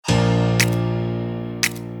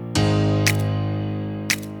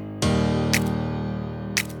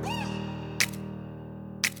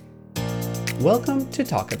Welcome to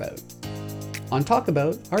Talk About. On Talk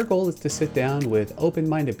About, our goal is to sit down with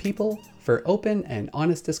open-minded people for open and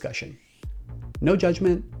honest discussion. No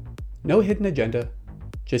judgment, no hidden agenda,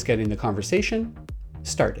 just getting the conversation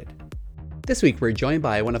started. This week we're joined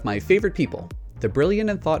by one of my favorite people, the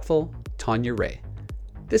brilliant and thoughtful Tanya Ray.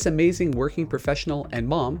 This amazing working professional and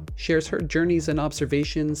mom shares her journeys and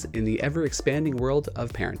observations in the ever-expanding world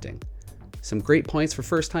of parenting. Some great points for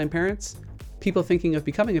first-time parents, people thinking of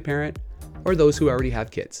becoming a parent, or those who already have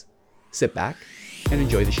kids. Sit back and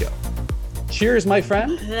enjoy the show. Cheers, my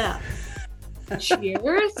friend. Yeah.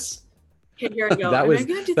 Cheers. Okay, here we go. That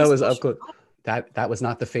was up close. That was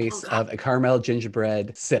not the face of a caramel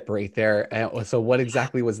gingerbread sip right there. And so what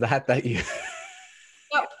exactly was that you...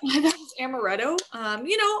 Well, that was amaretto.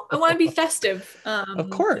 I want to be festive. Of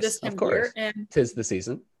course, this time of course. Of year. And 'tis the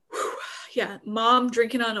season. Yeah, mom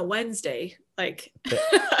drinking on a Wednesday, like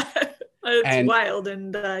it's wild.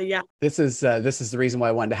 And yeah, this is the reason why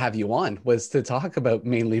I wanted to have you on, was to talk about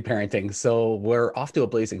mainly parenting. So we're off to a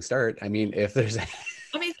blazing start. I mean, if there's I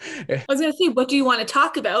was gonna say, what do you want to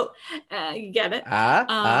talk about? You get it.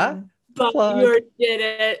 But plug. You did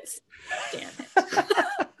it. Damn it.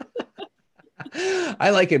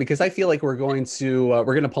 I like it because I feel like we're going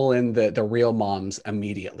to pull in the real moms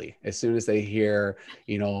immediately as soon as they hear,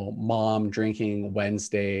 mom drinking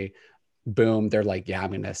Wednesday. Boom, they're like, yeah,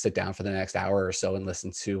 I'm going to sit down for the next hour or so and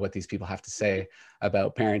listen to what these people have to say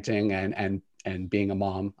about parenting and being a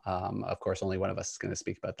mom. Of course, only one of us is going to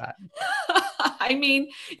speak about that. I mean,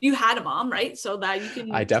 you had a mom, right? So that you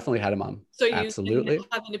can. I definitely had a mom. So you absolutely can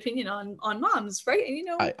have an opinion on moms, right?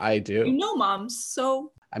 And I do. Moms.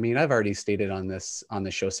 So I mean, I've already stated on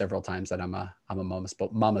the show several times that I'm a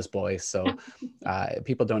mama's boy. So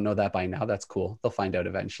people don't know that by now. That's cool. They'll find out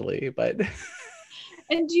eventually. But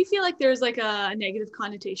and do you feel like there's like a negative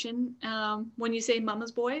connotation when you say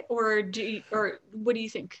mama's boy, or what do you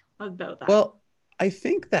think about that? Well, I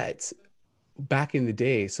think that back in the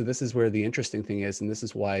day, so this is where the interesting thing is, and this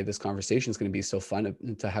is why this conversation is going to be so fun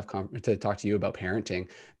to talk to you about parenting,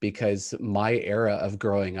 because my era of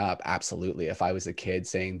growing up, absolutely, if I was a kid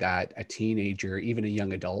saying that, a teenager, even a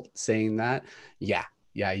young adult saying that, yeah,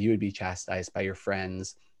 you would be chastised by your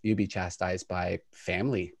friends, you'd be chastised by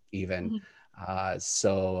family even. Mm-hmm.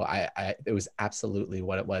 So it was absolutely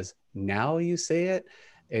what it was. Now you say it,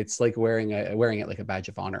 it's like wearing it like a badge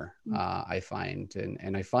of honor, I find.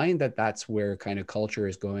 And I find that that's where kind of culture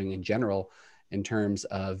is going in general, in terms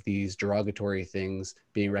of these derogatory things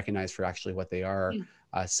being recognized for actually what they are,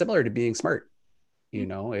 similar to being smart.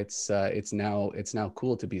 It's now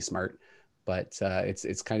cool to be smart, but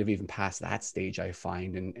it's kind of even past that stage, I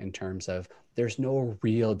find, in terms of there's no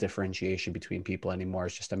real differentiation between people anymore.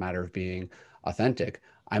 It's just a matter of being authentic.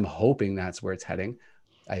 I'm hoping that's where it's heading.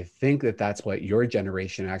 I think that that's what your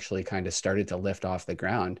generation actually kind of started to lift off the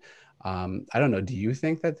ground. I don't know. Do you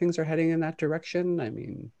think that things are heading in that direction? I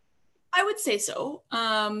mean, I would say so.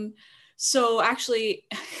 So actually,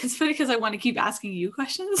 it's funny because I want to keep asking you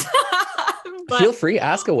questions. But, feel free,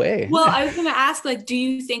 ask away. Well, I was going to ask, like, do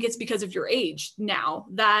you think it's because of your age now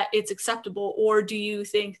that it's acceptable? Or do you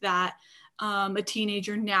think that a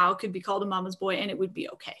teenager now could be called a mama's boy and it would be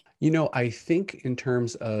okay? I think in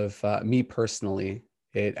terms of me personally,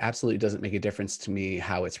 it absolutely doesn't make a difference to me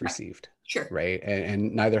how it's received. Sure. Right.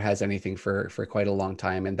 And neither has anything for quite a long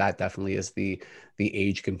time. And that definitely is the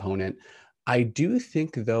age component. I do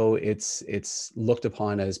think, though, it's looked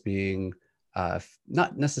upon as being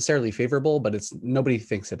not necessarily favorable, but nobody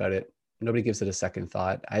thinks about it. Nobody gives it a second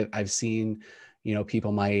thought. I've seen,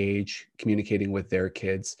 people my age communicating with their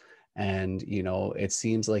kids. And, it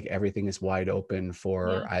seems like everything is wide open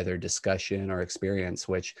for either discussion or experience,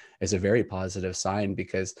 which is a very positive sign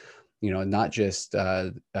because, not just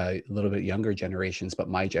a little bit younger generations, but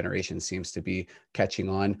my generation seems to be catching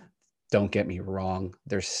on. Don't get me wrong.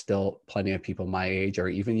 There's still plenty of people my age or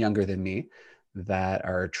even younger than me that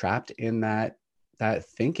are trapped in that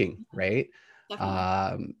thinking, right?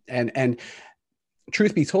 And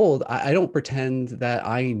truth be told, I don't pretend that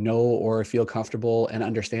I know or feel comfortable and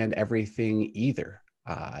understand everything either.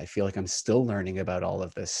 I feel like I'm still learning about all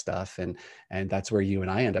of this stuff. And that's where you and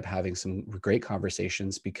I end up having some great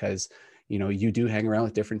conversations because, you do hang around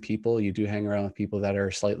with different people. You do hang around with people that are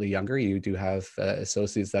slightly younger. You do have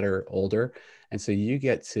associates that are older. And so you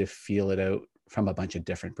get to feel it out from a bunch of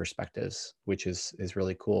different perspectives, which is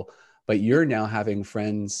really cool. But you're now having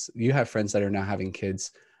friends, you have friends that are now having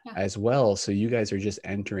kids as well. So you guys are just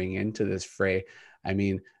entering into this fray. I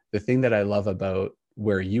mean, the thing that I love about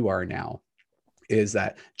where you are now is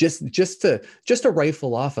that just to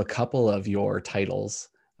rifle off a couple of your titles,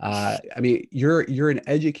 I mean, you're an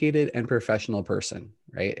educated and professional person,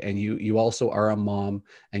 right? And you also are a mom,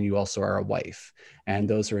 and you also are a wife, and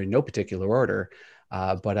those are in no particular order.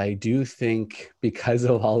 But I do think, because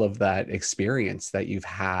of all of that experience that you've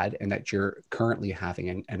had and that you're currently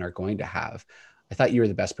having, and are going to have, I thought you were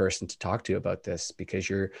the best person to talk to about this, because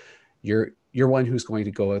you're one who's going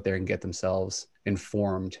to go out there and get themselves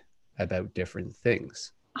informed about different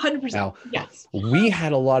things. 100%. Now, Yes. we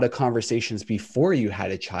had a lot of conversations before you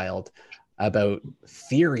had a child about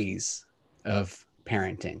theories of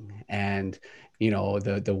parenting, and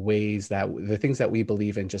the ways that the things that we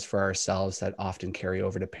believe in just for ourselves that often carry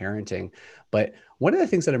over to parenting. But one of the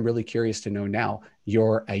things that I'm really curious to know now,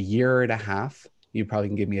 you're a year and a half. You probably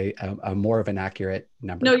can give me a more of an accurate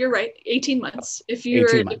number. No, you're right. 18 months. If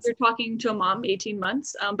 18 months. you're talking to a mom, 18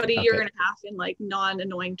 months, but a year Okay. and a half in like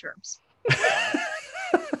non-annoying terms.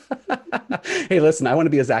 Hey, listen, I want to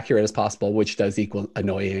be as accurate as possible, which does equal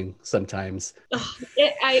annoying sometimes.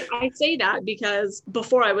 I say that because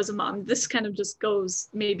before I was a mom, this kind of just goes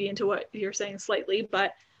maybe into what you're saying slightly,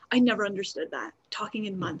 but I never understood that, talking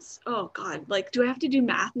in months. Oh God, like, do I have to do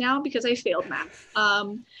math now? Because I failed math.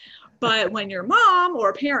 But when you're a mom or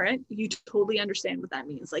a parent, you totally understand what that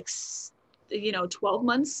means. Like, 12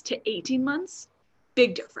 months to 18 months,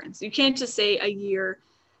 big difference. You can't just say a year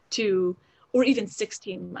to, or even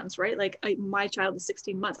 16 months, right? Like, my child is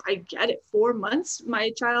 16 months. I get it. 4 months, my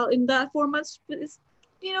child in that 4 months is,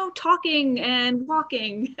 talking and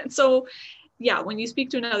walking. And so, yeah, when you speak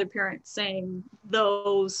to another parent saying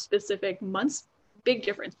those specific months, big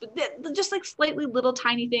difference. But just like slightly little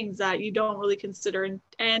tiny things that you don't really consider,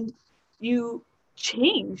 and you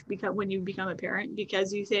change because when you become a parent,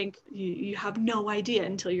 because you think you have no idea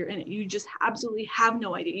until you're in it. You just absolutely have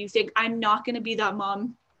no idea. You think, I'm not going to be that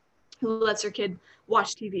mom who lets her kid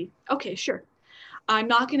watch TV. Okay, sure. I'm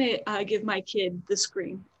not going to give my kid the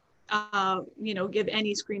screen, give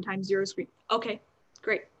any screen time, 0 screen. Okay,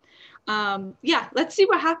 great. Yeah, let's see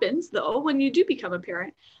what happens though when you do become a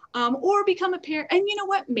parent, or become a parent. And you know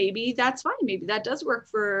what? Maybe that's fine. Maybe that does work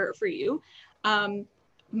for you.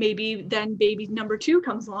 Maybe then baby number 2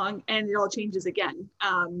 comes along and it all changes again,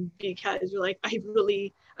 because you're like,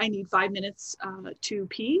 I need 5 minutes to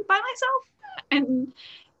pee by myself. And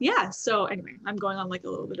yeah, so anyway, I'm going on like a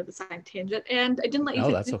little bit of a side tangent, and I didn't let you No,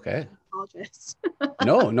 finish. that's okay. I apologize.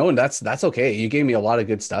 No, that's okay. You gave me a lot of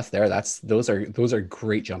good stuff there. Those are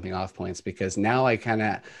great jumping off points, because now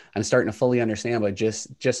I'm starting to fully understand, but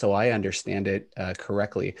just so I understand it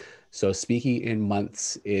correctly. So speaking in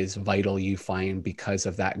months is vital, you find, because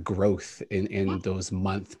of that growth in those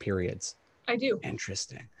month periods. I do.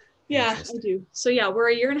 Interesting. Yeah, I do. So yeah,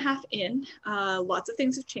 we're a year and a half in. Lots of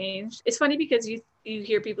things have changed. It's funny because you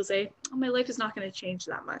hear people say, "Oh, my life is not going to change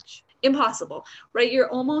that much." Impossible, right? You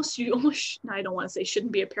almost, I don't want to say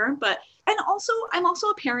shouldn't be a parent, but, and also I'm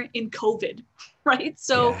also a parent in COVID, right?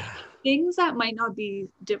 So Yeah. things that might not be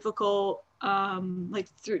difficult, like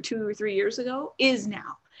through 2 or 3 years ago, is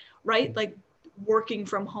now, right? Like working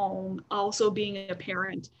from home, also being a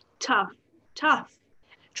parent, tough.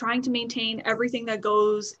 Trying to maintain everything that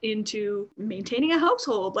goes into maintaining a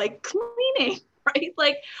household, like cleaning, right?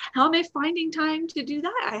 Like, how am I finding time to do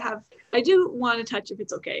that? I do want to touch, if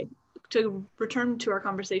it's okay, to return to our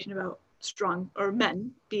conversation about strong, or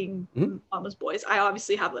men being mama's boys. I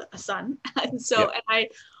obviously have a son. And so, Yep. and I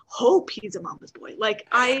hope he's a mama's boy. Like,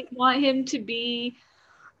 I want him to be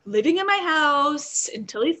living in my house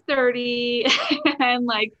until he's 30 and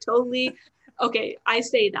like totally. Okay, I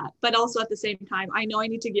say that, but also at the same time, I know I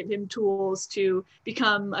need to give him tools to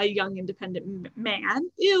become a young, independent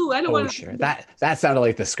man. Ew, I don't Oh, want sure. to. That sounded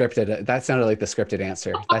like the scripted. That sounded like the scripted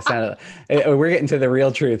answer. That sounded. We're getting to the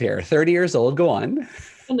real truth here. 30 years old. Go on.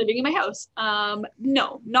 And living in my house.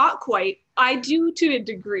 No, not quite. I do to a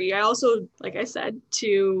degree. I also, like I said,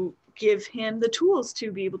 to give him the tools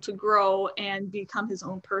to be able to grow and become his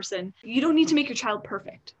own person. You don't need to make your child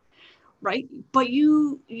perfect, right? But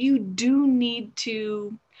you do need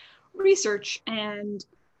to research and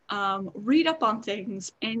read up on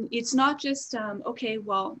things. And it's not just, okay,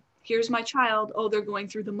 well, here's my child. Oh, they're going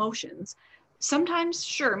through the motions. Sometimes,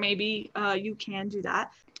 sure, maybe you can do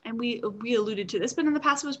that. And we alluded to this, but in the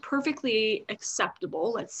past, it was perfectly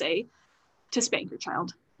acceptable, let's say, to spank your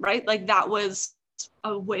child, right? Like, that was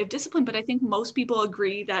a way of discipline. But I think most people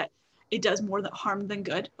agree that it does more harm than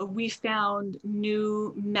good. We found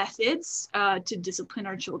new methods to discipline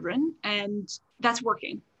our children, and that's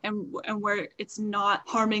working, and where it's not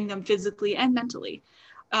harming them physically and mentally.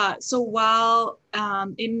 So while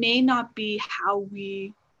it may not be how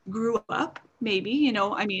we grew up, maybe, you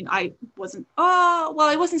know, I mean, I wasn't, well,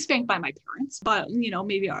 I wasn't spanked by my parents, but, you know,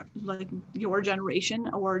 maybe like your generation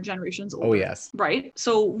or generations Oh, older, yes. right?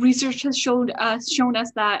 So research has shown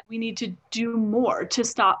us that we need to do more to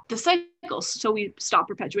stop the cycles. So we stop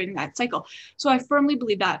perpetuating that cycle. So I firmly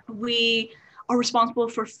believe that we are responsible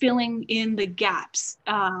for filling in the gaps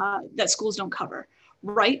that schools don't cover,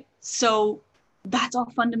 right? So that's all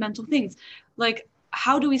fundamental things. Like,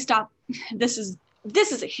 how do we stop? This is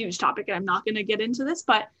a huge topic, and I'm not going to get into this,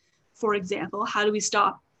 but for example, how do we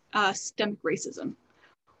stop systemic racism?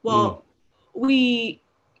 Well, we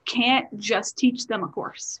can't just teach them a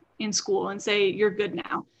course in school and say, you're good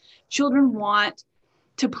now. Children want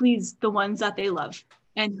to please the ones that they love.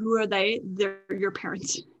 And who are they? They're your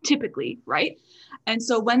parents, typically, right? And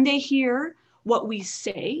so when they hear what we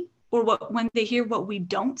say, or when they hear what we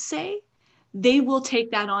don't say, they will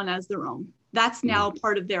take that on as their own. That's now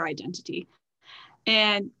part of their identity.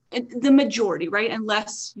 And the majority, right?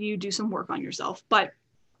 Unless you do some work on yourself. But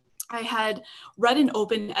I had read an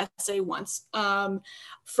open essay once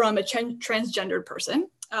from a transgendered person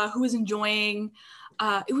who was enjoying,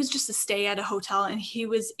 it was just a stay at a hotel, and he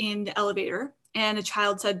was in the elevator, and a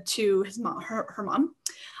child said to his mom, her mom,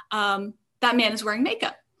 that man is wearing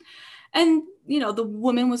makeup. And, you know, the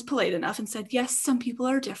woman was polite enough and said, yes, some people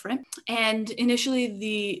are different. And initially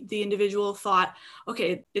the individual thought,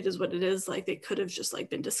 okay, it is what it is. Like, they could have just like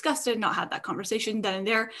been disgusted, not had that conversation then and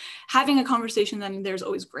there. Having a conversation then and there is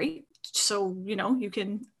always great. So, you know, you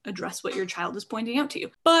can address what your child is pointing out to you.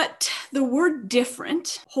 But the word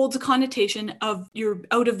different holds a connotation of you're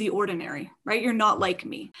out of the ordinary, right? You're not like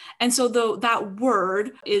me. And so that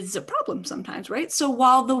word is a problem sometimes, right? So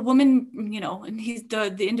while the woman, you know, and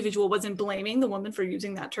the individual wasn't blaming the woman for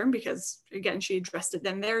using that term, because again, she addressed it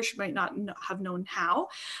then there, she might not have known how,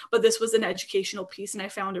 but this was an educational piece and I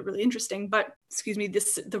found it really interesting. But excuse me,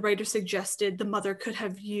 the writer suggested the mother could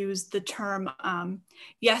have used the term,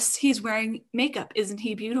 yes, he's wearing makeup, isn't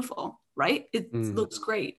he beautiful? Right? It looks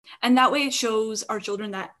great. And that way it shows our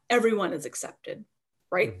children that everyone is accepted,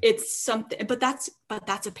 right? It's something, but that's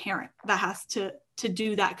a parent that has to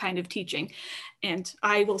do that kind of teaching. And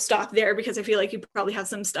I will stop there because I feel like you probably have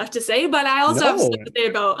some stuff to say, but I also have stuff to say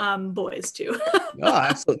about boys too. No,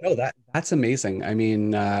 absolutely. No, that's amazing. I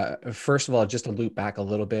mean, first of all, just to loop back a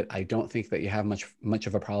little bit, I don't think that you have much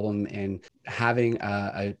of a problem in having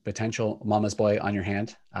a potential mama's boy on your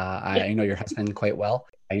hand. I know your husband quite well.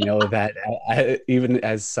 I know that even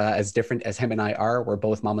as different as him and I are, we're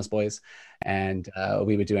both mama's boys, and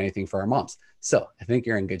we would do anything for our moms. So I think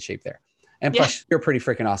you're in good shape there. And plus, you're a pretty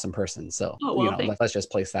freaking awesome person. So, let's just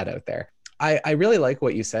place that out there. I really like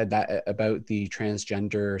what you said that about the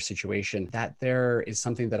transgender situation, that there is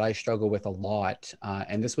something that I struggle with a lot.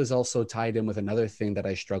 And this was also tied in with another thing that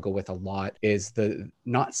I struggle with a lot is the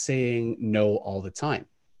not saying no all the time.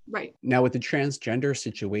 Right. Now, with the transgender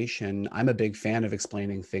situation, I'm a big fan of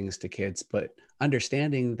explaining things to kids, but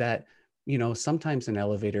understanding that, you know, sometimes an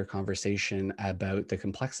elevator conversation about the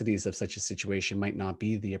complexities of such a situation might not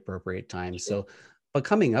be the appropriate time. So, but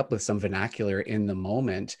coming up with some vernacular in the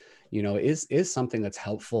moment, you know, is something that's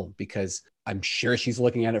helpful, because I'm sure she's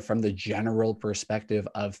looking at it from the general perspective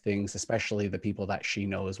of things, especially the people that she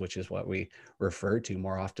knows, which is what we refer to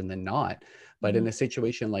more often than not. But in a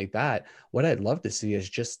situation like that, what I'd love to see is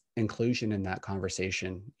just inclusion in that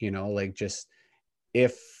conversation, you know, like just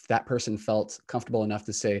if that person felt comfortable enough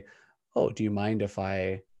to say, oh, do you mind if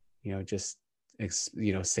I, you know, just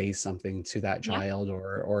say something to that child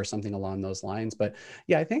or something along those lines. But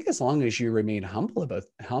yeah, I think as long as you remain humble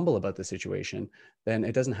about the situation, then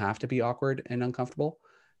it doesn't have to be awkward and uncomfortable.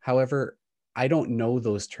 However, I don't know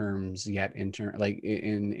those terms yet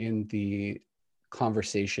in the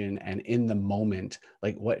conversation and in the moment.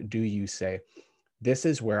 Like, what do you say? This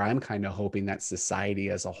is where I'm kind of hoping that society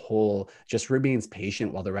as a whole just remains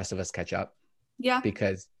patient while the rest of us catch up. Yeah.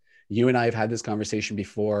 Because you and I have had this conversation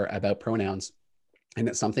before about pronouns, and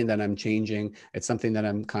it's something that I'm changing. It's something that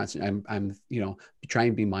I'm trying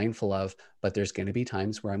to be mindful of, but there's going to be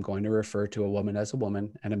times where I'm going to refer to a woman as a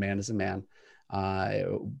woman and a man as a man,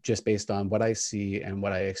 just based on what I see and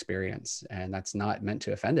what I experience. And that's not meant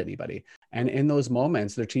to offend anybody. And in those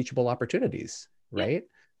moments, they're teachable opportunities, right?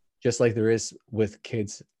 Just like there is with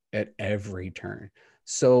kids at every turn.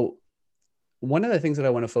 So one of the things that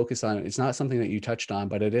I want to focus on, it's not something that you touched on,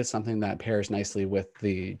 but it is something that pairs nicely with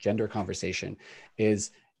the gender conversation,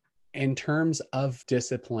 is in terms of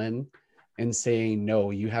discipline and saying,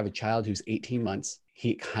 no, you have a child who's 18 months.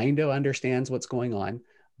 He kind of understands what's going on,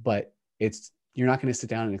 but it's you're not going to sit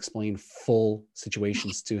down and explain full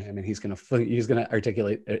situations to him, and he's going to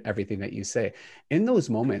articulate everything that you say. In those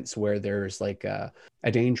moments where there's like a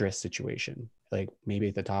dangerous situation, like maybe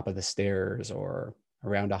at the top of the stairs or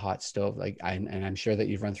around a hot stove, like and I'm sure that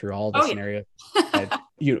you've run through all the Oh yeah. scenarios.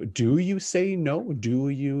 Do you say no? Do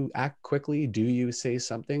you act quickly? Do you say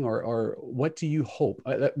something, or what do you hope?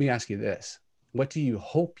 Let me ask you this: what do you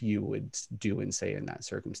hope you would do and say in that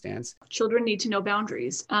circumstance? Children need to know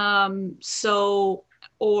boundaries. So,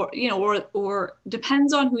 or, you know, or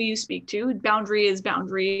depends on who you speak to. Boundary is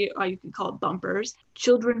boundary. You can call it bumpers.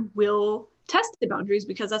 Children will test the boundaries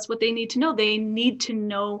because that's what they need to know. They need to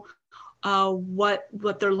know what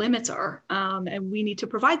their limits are, and we need to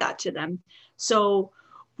provide that to them. So,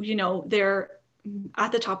 you know, they're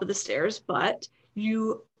at the top of the stairs, but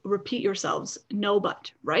you repeat yourselves, no,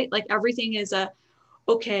 but, right? Like everything is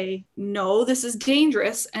okay, no, this is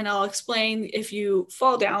dangerous, and I'll explain. If you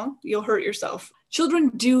fall down, you'll hurt yourself. Children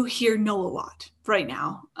do hear no a lot right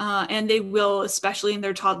now, and they will, especially in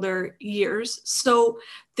their toddler years. So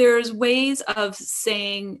there's ways of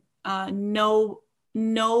saying no,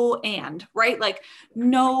 and right, like,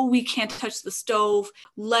 no, we can't touch the stove.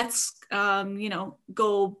 Let's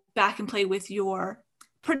go back and play with your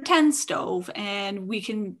pretend stove, and we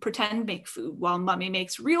can pretend make food while mommy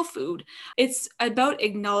makes real food. It's about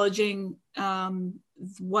acknowledging and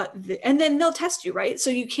then they'll test you, right? So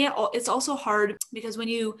you can't, it's also hard because when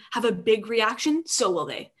you have a big reaction, so will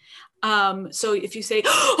they. So if you say,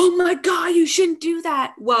 oh my God, you shouldn't do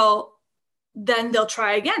that, well, then they'll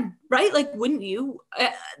try again, right? Like, wouldn't you?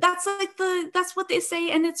 That's what they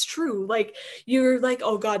say, and it's true. Like, you're like,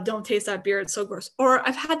 oh God, don't taste that beer, it's so gross. Or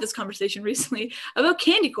I've had this conversation recently about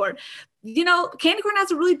candy corn. You know, candy corn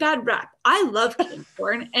has a really bad rap. I love candy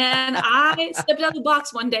corn, and I stepped out of the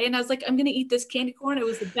box one day and I was like, I'm gonna eat this candy corn. It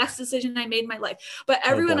was the best decision I made in my life. But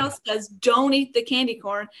everyone else says, don't eat the candy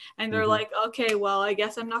corn, and they're like, okay, well, I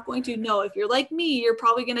guess I'm not going to. No, if you're like me, you're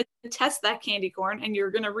probably gonna test that candy corn and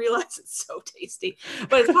you're gonna realize it's so tasty.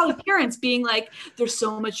 But it's probably parents being like, there's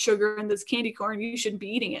so much sugar in this candy corn, you shouldn't be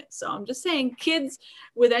eating it. So I'm just saying, kids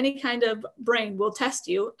with any kind of brain will test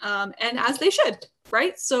you, and as they should,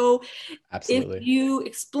 right? So absolutely, if you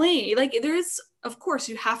explain, like, there's, of course,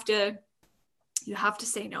 you have to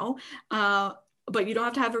say no, but you don't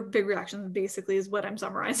have to have a big reaction, basically, is what I'm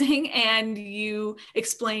summarizing. And you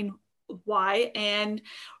explain why, and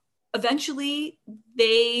eventually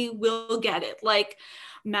they will get it. Like,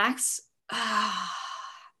 Max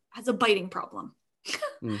has a biting problem.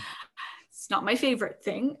 It's not my favorite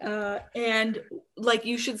thing. And like,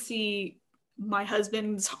 you should see my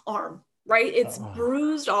husband's arm, right? It's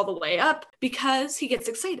bruised all the way up because he gets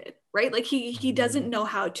excited, right? Like, he doesn't know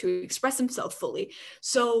how to express himself fully.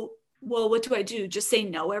 So, well, what do I do? Just say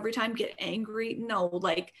no every time, get angry? No,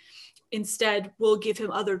 like, instead we'll give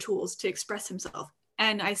him other tools to express himself.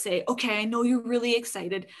 And I say, okay, I know you're really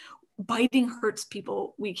excited. Biting hurts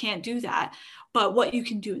people. We can't do that. But what you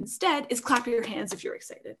can do instead is clap your hands if you're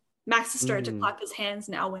excited. Max has started to clap his hands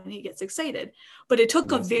now when he gets excited, but it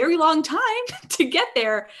took a very long time to get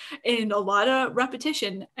there and a lot of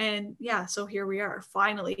repetition. And yeah, so here we are.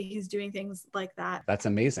 Finally, he's doing things like that. That's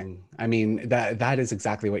amazing. I mean, that is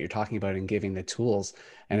exactly what you're talking about in giving the tools.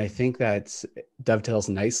 And I think that dovetails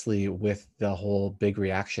nicely with the whole big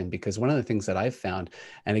reaction, because one of the things that I've found,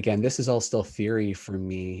 and again, this is all still theory for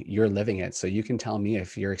me, you're living it, so you can tell me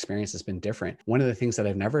if your experience has been different. One of the things that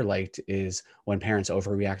I've never liked is when parents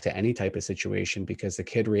overreact to any type of situation, because the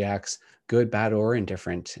kid reacts good, bad, or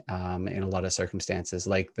indifferent in a lot of circumstances,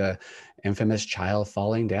 like the infamous child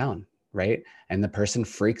falling down, right? And the person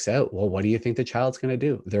freaks out. Well, what do you think the child's going to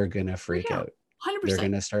do? They're going to freak out. 100%. They're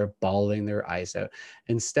going to start bawling their eyes out.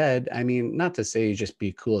 Instead, I mean, not to say just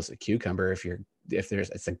be cool as a cucumber if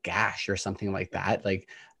it's a gash or something like that, like,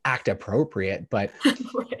 act appropriate, but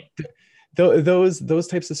right. Those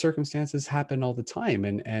types of circumstances happen all the time.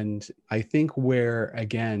 And I think where,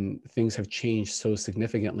 again, things have changed so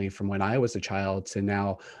significantly from when I was a child to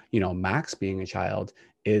now, Max being a child,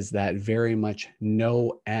 is that very much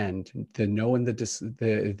no, and the no and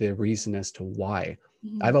the reason as to why.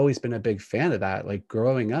 I've always been a big fan of that. Like,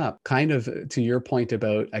 growing up, kind of to your point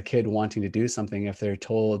about a kid wanting to do something, if they're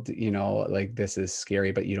told, like, this is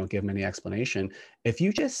scary, but you don't give them any explanation. If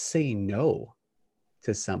you just say no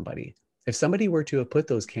to somebody, if somebody were to have put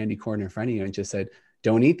those candy corn in front of you and just said,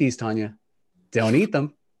 don't eat these, Tanya, don't eat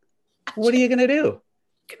them, what are you going to do?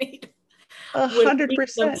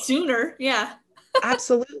 100% sooner. Yeah.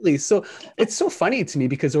 Absolutely. So it's so funny to me,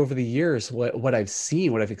 because over the years, what I've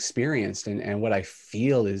seen, what I've experienced, and what I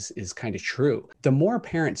feel is kind of true. The more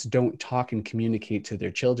parents don't talk and communicate to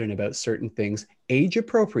their children about certain things, age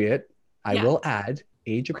appropriate, I Yeah. will add,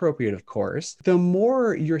 age appropriate, of course, the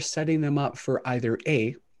more you're setting them up for either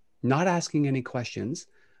A, not asking any questions,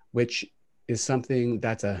 which is something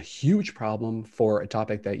that's a huge problem for a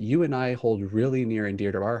topic that you and I hold really near and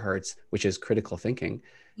dear to our hearts, which is critical thinking.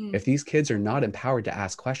 Mm, If these kids are not empowered to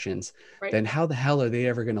ask questions, right. then how the hell are they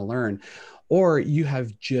ever going to learn? Or you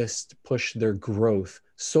have just pushed their growth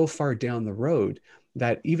so far down the road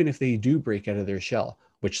that even if they do break out of their shell,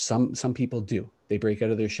 which some people do, they break out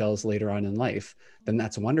of their shells later on in life, then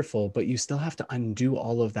that's wonderful. But you still have to undo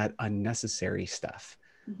all of that unnecessary stuff.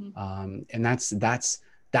 Mhm. And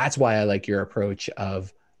that's why I like your approach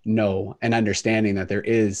of no, and understanding that there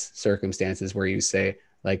is circumstances where you say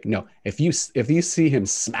like no, if you see him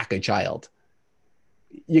smack a child,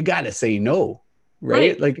 you got to say no,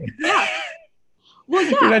 Right. right? Like Yeah. Well,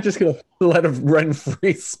 you're yeah. not just gonna let him run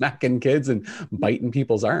free smacking kids and biting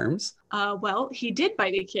people's arms. Well, he did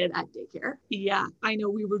bite a kid at daycare. Yeah, I know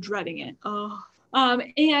we were dreading it. Oh.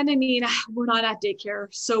 And I mean, we're not at daycare,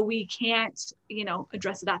 so we can't,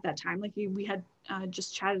 address it at that time, like we had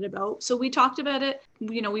just chatted about. So we talked about it.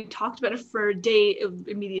 We talked about it for a day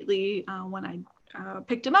immediately when I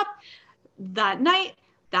picked him up that night,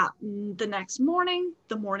 that the next morning,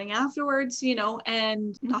 the morning afterwards,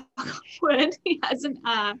 and knock on wood, he hasn't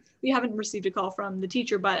we haven't received a call from the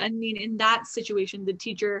teacher. But I mean, in that situation, the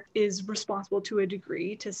teacher is responsible to a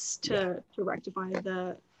degree Yeah. to rectify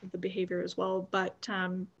the behavior as well. But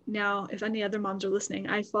now, if any other moms are listening,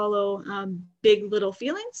 I follow Big Little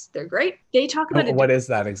Feelings. They're great. They talk about Oh, it. what is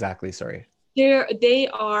that exactly? Sorry. They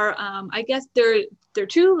are, I guess they're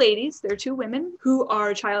two ladies, they're two women who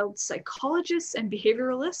are child psychologists and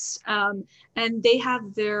behavioralists, and they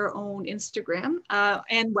have their own Instagram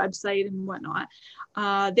and website and whatnot.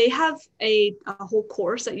 They have a whole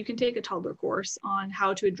course that you can take, a toddler course on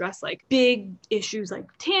how to address like big issues like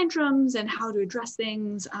tantrums and how to address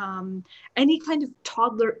things, any kind of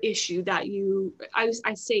toddler issue that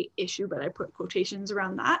I say issue, but I put quotations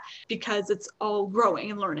around that because it's all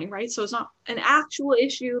growing and learning, right? So it's not an actual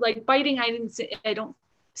issue like biting. I don't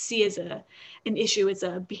see as an issue. It's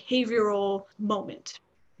a behavioral moment,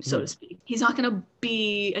 so to Mhm. speak. He's not going to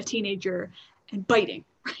be a teenager and biting.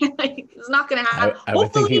 Right? Like, it's not going to happen. I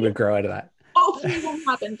would think he Hopefully, would grow out of that. hopefully it won't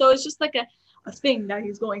happen. So it's just like a thing that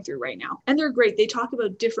he's going through right now. And they're great. They talk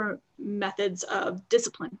about different methods of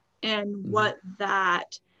discipline and Mhm. what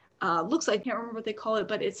that looks like. I can't remember what they call it,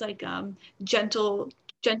 but it's like gentle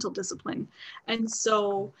discipline. And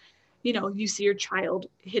so, you see your child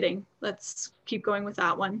hitting, let's keep going with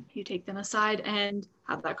that one. You take them aside and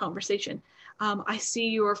have that conversation. I see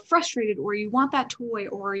you're frustrated, or you want that toy,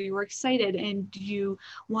 or you're excited and you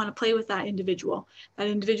want to play with that individual. That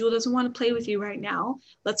individual doesn't want to play with you right now.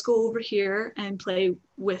 Let's go over here and play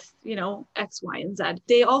with, X, Y, and Z.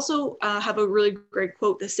 They also have a really great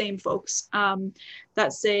quote, the same folks,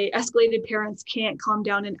 that say, escalated parents can't calm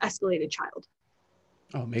down an escalated child.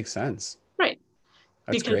 Oh, makes sense. Right.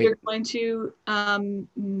 That's Because they're great. going to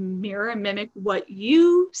mirror and mimic what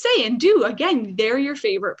you say and do. Again, they're your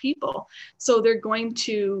favorite people. So they're going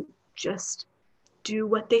to just do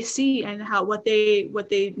what they see and what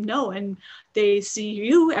they know, and they see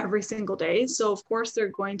you every single day. So of course they're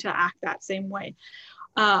going to act that same way.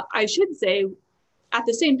 I should say, at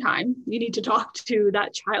the same time, you need to talk to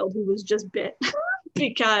that child who was just bit.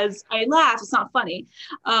 Because I laugh, it's not funny,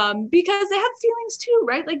 because they have feelings too,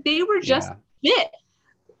 right? Like they were just Yeah. bit.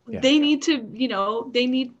 Yeah. They need to, they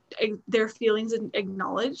need their feelings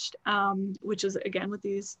acknowledged, which is again what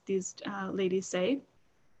these ladies say.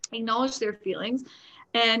 Acknowledge their feelings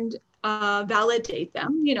and validate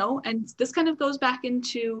them, and this kind of goes back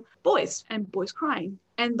into boys and boys crying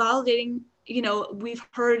and validating. We've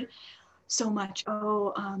heard so much,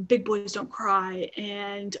 big boys don't cry,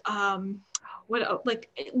 and what, like,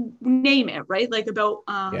 name it, right? Like about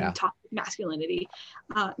Yeah. toxic masculinity.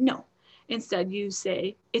 No, instead you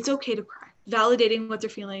say it's okay to cry, validating what they're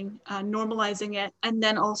feeling, normalizing it, and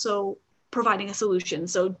then also providing a solution.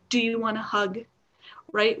 So do you want to hug?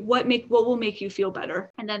 Right? What will make you feel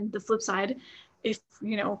better? And then the flip side, if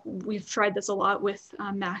we've tried this a lot with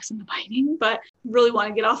Max and the biting, but really want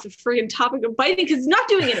to get off the friggin' topic of biting because he's not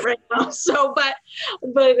doing it right now. So, but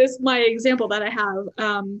it's my example that I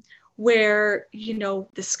have, where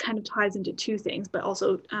this kind of ties into two things, but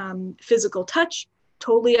also physical touch.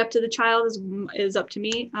 Totally up to the child, is up to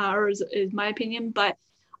me, or is my opinion. But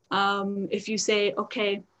if you say,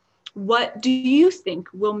 okay, what do you think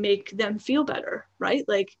will make them feel better, right?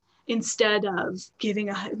 Like, instead of giving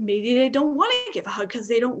a hug, maybe they don't want to give a hug because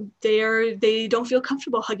they don't feel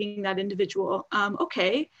comfortable hugging that individual.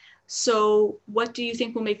 Okay, so what do you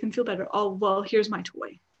think will make them feel better? Oh, well, here's my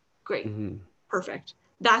toy. Great. Mhm. perfect.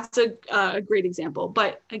 That's a great example.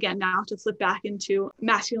 But again, now to flip back into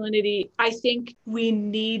masculinity, I think we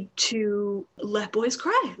need to let boys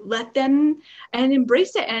cry, let them, and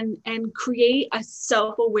embrace it, and create a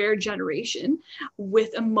self-aware generation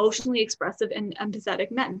with emotionally expressive and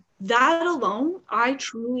empathetic men. That alone, I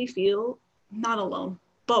truly feel, not alone,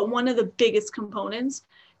 but one of the biggest components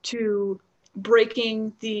to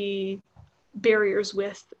breaking the barriers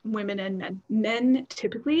with women and men. Men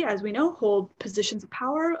typically, as we know, hold positions of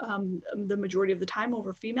power the majority of the time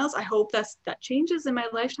over females. I hope that changes in my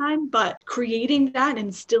lifetime, but creating that and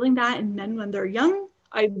instilling that in men when they're young,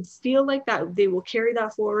 I feel like that they will carry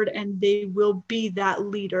that forward and they will be that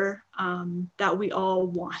leader that we all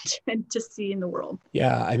want and to see in the world.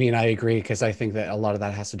 Yeah, I mean, I agree because I think that a lot of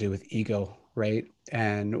that has to do with ego, right?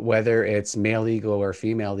 And whether it's male ego or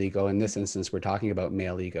female ego, in this instance, we're talking about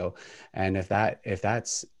male ego. And if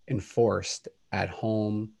that's enforced at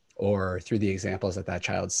home or through the examples that that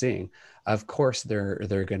child's seeing, of course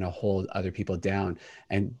they're going to hold other people down.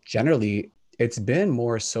 And generally, it's been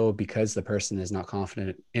more so because the person is not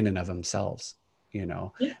confident in and of themselves, you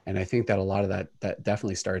know. Yeah. And I think that a lot of that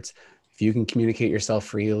definitely starts if you can communicate yourself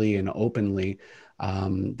freely and openly,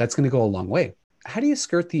 that's going to go a long way. How do you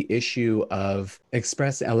skirt the issue of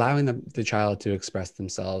allowing the child to express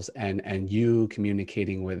themselves and you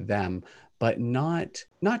communicating with them, but not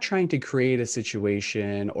trying to create a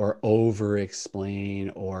situation or over explain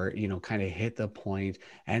or, you know, kind of hit the point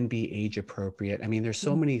and be age appropriate? I mean, there's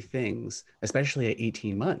so many things, especially at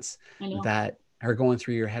 18 months, I know. that are going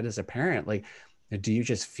through your head as a parent. Like, do you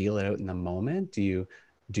just feel it out in the moment? Do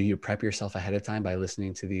you prep yourself ahead of time by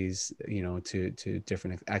listening to these, you know, to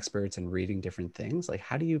different experts and reading different things? Like,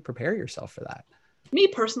 how do you prepare yourself for that? Me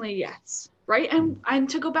personally, yes. Right. And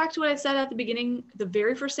to go back to what I said at the beginning, the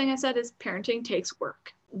very first thing I said is parenting takes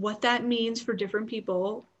work. What that means for different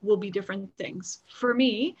people will be different things. For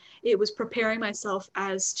me, it was preparing myself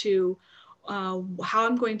as to how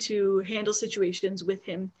I'm going to handle situations with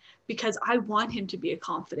him, because I want him to be a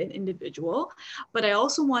confident individual, but I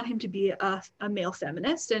also want him to be a male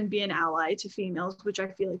feminist and be an ally to females, which I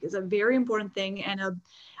feel like is a very important thing and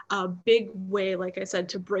a big way, like I said,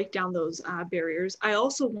 to break down those barriers. I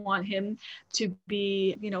also want him to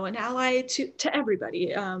be, you know, an ally to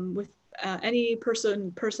everybody, with any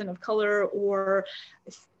person of color or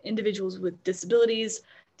individuals with disabilities.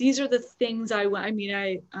 These are the things I went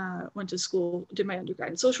to school, did my undergrad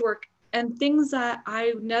in social work, and things that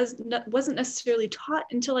I wasn't necessarily taught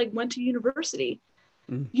until I went to university.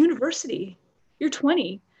 University, you're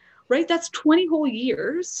 20, right? That's 20 whole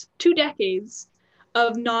years, 2 decades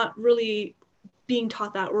of not really being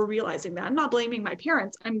taught that or realizing that. I'm not blaming my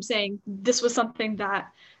parents. I'm saying this was something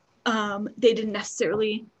that they didn't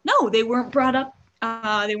necessarily know. They weren't brought up.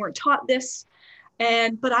 They weren't taught this.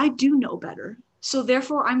 But I do know better. So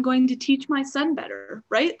therefore, I'm going to teach my son better,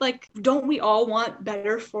 right? Like, don't we all want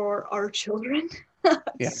better for our children? Yeah,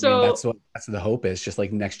 I mean, So that's the hope is just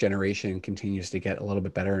like next generation continues to get a little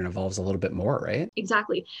bit better and evolves a little bit more, right?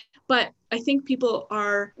 exactly. But I think people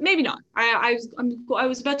are maybe not. I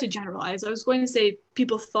was about to generalize. I was going to say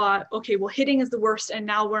people thought, okay, well, hitting is the worst, and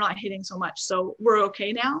now we're not hitting so much, so we're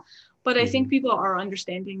okay now. But I think people are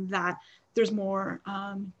understanding that there's more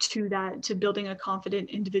to that, to building a confident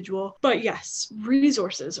individual. But yes,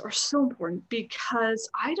 resources are so important, because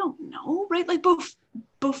I don't know, right? Like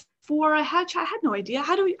before I had no idea.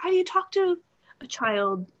 How do you talk to a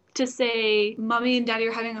child to say, mommy and daddy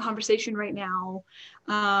are having a conversation right now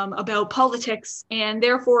about politics, and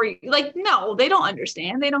therefore, like, no, they don't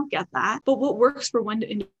understand, they don't get that. But what works for one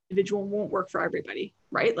individual won't work for everybody,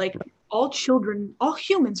 right? Like, all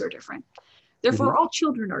humans are different, therefore all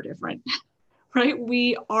children are different. Right?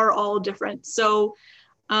 We are all different. So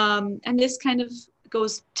and this kind of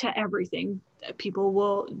goes to everything.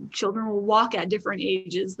 Children will walk at different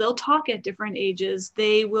ages, they'll talk at different ages,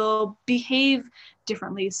 they will behave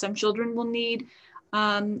differently. Some children will need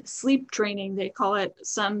sleep training, they call it.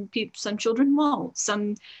 Some children won't.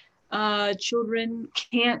 Some children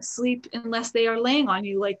can't sleep unless they are laying on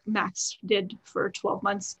you, like Max did for 12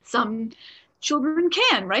 months. Some children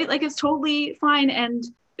can, right? Like, it's totally fine. And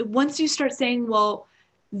once you start saying, well,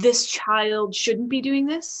 this child shouldn't be doing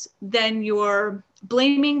this, then you're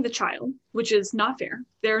blaming the child, which is not fair.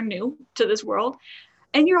 They're new to this world.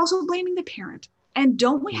 And you're also blaming the parent. And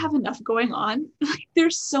don't we have enough going on? Like,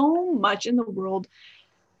 there's so much in the world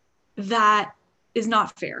that is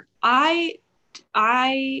not fair. I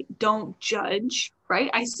don't judge, right?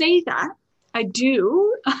 I say that. I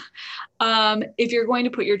do. If you're going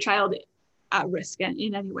to put your child at risk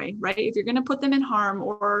in any way, right? If you're going to put them in harm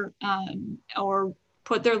or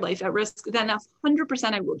put their life at risk, then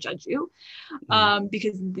 100% I will judge you,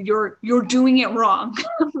 because you're doing it wrong,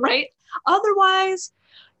 right? Otherwise,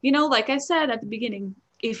 like I said at the beginning,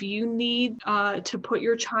 if you need to put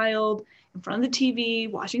your child in front of the TV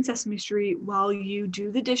watching Sesame Street while you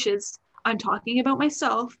do the dishes, I'm talking about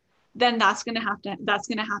myself, then that's gonna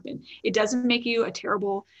happen. It doesn't make you a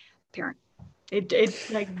terrible parent. It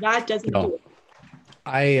like that doesn't do No, it.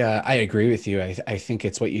 I agree with you. I think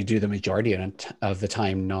it's what you do the majority of the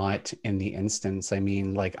time, not in the instance. I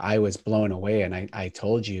mean, like I was blown away, and I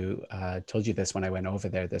told you this when I went over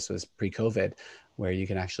there. This was pre-COVID, where you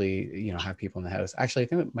can actually have people in the house. Actually, I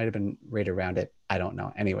think it might have been right around it. I don't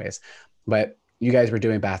know. Anyways, but you guys were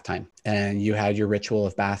doing bath time, and you had your ritual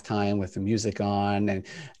of bath time with the music on, and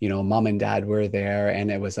mom and dad were there, and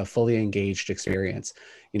it was a fully engaged experience.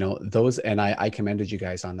 Those, and I commended you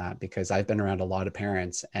guys on that, because I've been around a lot of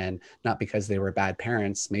parents, and not because they were bad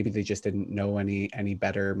parents, maybe they just didn't know any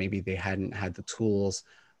better, maybe they hadn't had the tools.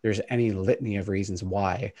 There's any litany of reasons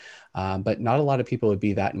why, but not a lot of people would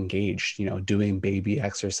be that engaged, doing baby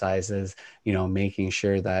exercises, making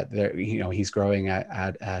sure that they're, he's growing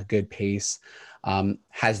at a good pace.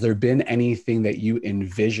 Has there been anything that you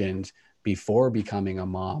envisioned before becoming a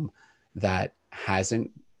mom that hasn't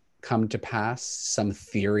come to pass? Some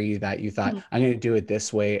theory that you thought, I'm going to do it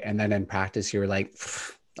this way, and then in practice you're like,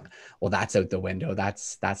 well, that's out the window.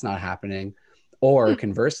 That's not happening. Or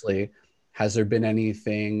conversely, has there been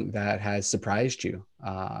anything that has surprised you?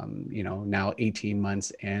 Now 18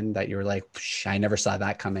 months in, that you're like, I never saw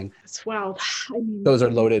that coming. Wow. I mean, Those are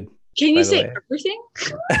loaded, can you by the say way. everything?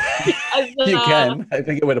 You can. I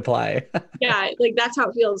think it would apply. Yeah, like that's how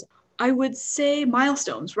it feels. I would say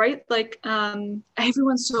milestones, right? Like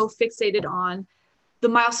everyone's so fixated on the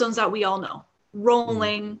milestones that we all know: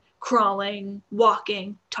 rolling, crawling,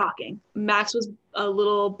 walking, talking. Max was a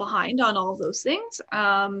little behind on all of those things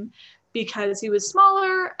because he was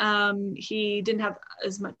smaller. He didn't have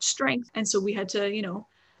as much strength. And so we had to,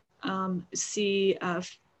 see a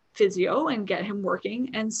physio and get him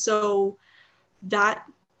working. And so that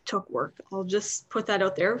took work. I'll just put that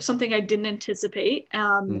out there. Something I didn't anticipate,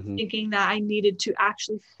 thinking that I needed to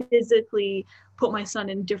actually physically put my son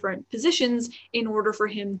in different positions in order for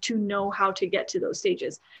him to know how to get to those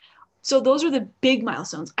stages. So those are the big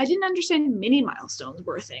milestones. I didn't understand mini milestones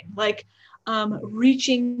were a thing, like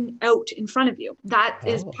reaching out in front of you. That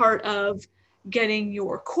is part of getting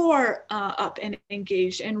your core up and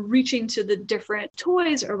engaged, and reaching to the different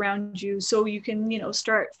toys around you so you can,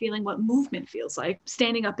 start feeling what movement feels like.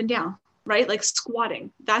 Standing up and down, right? Like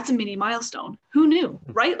squatting. That's a mini milestone. Who knew,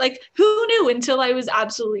 right? Like who knew until I was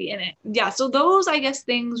absolutely in it. Yeah. So those, I guess,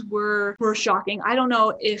 things were shocking. I don't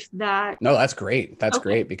know if that. No, that's great. That's Okay.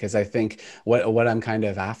 great, because I think what I'm kind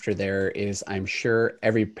of after there is, I'm sure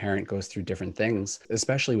every parent goes through different things,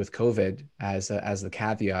 especially with COVID as the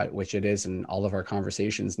caveat, which it is in all of our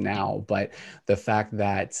conversations now. But the fact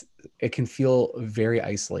that it can feel very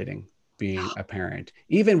isolating being a parent,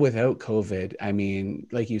 even without COVID. I mean,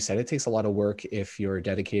 like you said, it takes a lot of work if you're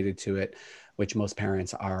dedicated to it, which most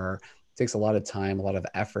parents are. It takes a lot of time, a lot of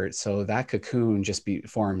effort. So that cocoon just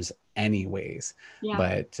forms anyways. Yeah.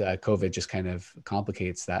 But COVID just kind of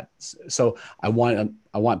complicates that. So I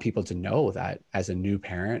want people to know that as a new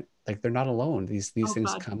parent, like they're not alone. These things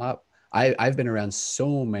God. come up. I've been around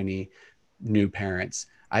so many new parents.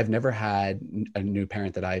 I've never had a new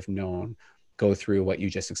parent that I've known go through what you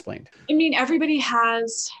just explained. I mean, everybody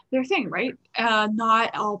has their thing, right?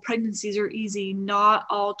 Not all pregnancies are easy. Not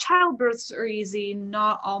all childbirths are easy.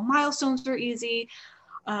 Not all milestones are easy.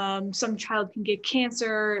 Some child can get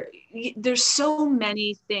cancer. There's so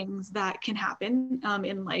many things that can happen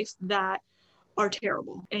in life that are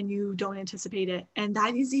terrible, and you don't anticipate it. And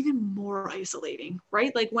that is even more isolating,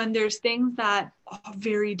 right? Like when there's things that are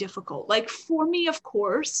very difficult. Like for me, of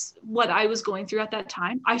course, what I was going through at that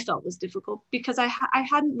time, I felt was difficult because I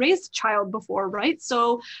hadn't raised a child before, right?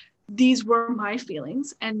 So these were my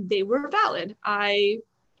feelings and they were valid. I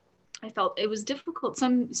felt it was difficult.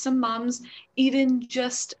 Some moms, even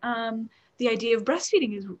just the idea of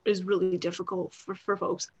breastfeeding is really difficult for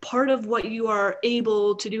folks. Part of what you are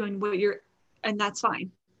able to do and that's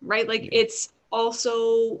fine, right? Like it's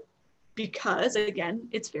also because, again,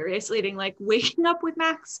 it's very isolating. Like waking up with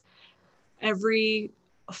Max every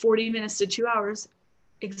 40 minutes to 2 hours,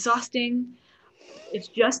 exhausting. It's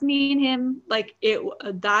just me and him. Like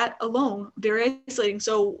that alone, very isolating.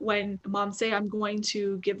 So when moms say, I'm going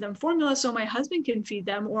to give them formula so my husband can feed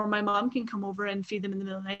them, or my mom can come over and feed them in the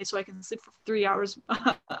middle of the night so I can sleep for 3 hours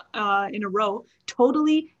in a row,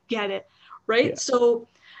 totally get it, right? Yeah. So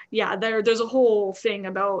yeah, there's a whole thing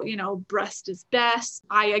about, breast is best.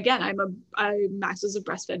 Max was a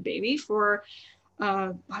breastfed baby for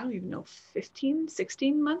I don't even know, 15,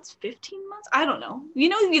 16 months, 15 months. I don't know.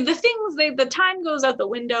 The things, the time goes out the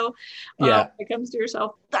window when Yeah. it comes to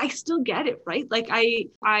yourself. I still get it, right? Like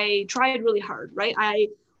I tried really hard, right? I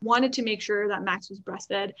wanted to make sure that Max was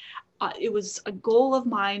breastfed. It was a goal of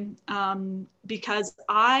mine because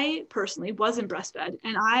I personally wasn't breastfed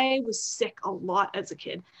and I was sick a lot as a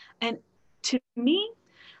kid. And to me,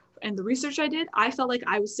 and the research I did, I felt like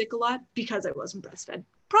I was sick a lot because I wasn't breastfed.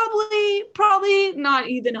 Probably not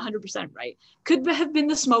even 100% right. Could have been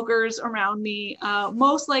the smokers around me.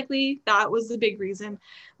 Most likely that was the big reason.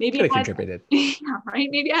 Maybe Could have I had, contributed. yeah, right.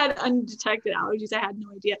 Maybe I had undetected allergies. I had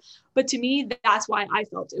no idea. But to me, that's why I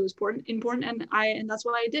felt it was important, and that's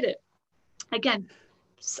why I did it. Again,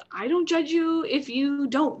 I don't judge you if you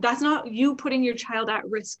don't. That's not you putting your child at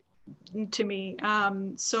risk to me.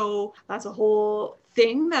 So that's a whole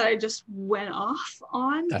thing that I just went off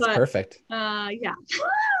on. That's But perfect. yeah.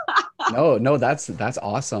 No, that's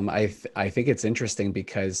awesome. I think it's interesting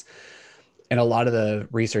because in a lot of the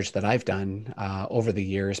research that I've done over the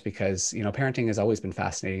years, because parenting has always been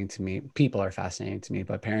fascinating to me. People are fascinating to me,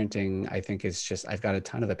 but parenting, I think, is just I've got a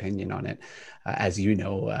ton of opinion on it, as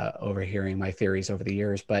overhearing my theories over the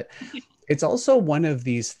years. But it's also one of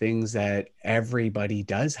these things that everybody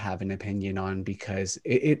does have an opinion on because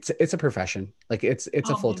it's a profession. Like it's a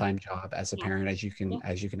Oh man. full-time job as a Yeah. parent, Yeah.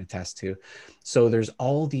 as you can attest to. So there's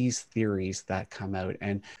all these theories that come out,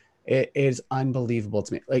 and it is unbelievable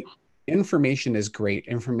to me. Like information is great,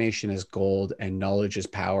 information is gold, and knowledge is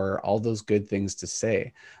power, all those good things to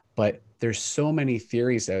say. But there's so many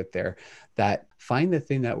theories out there that find the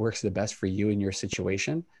thing that works the best for you in your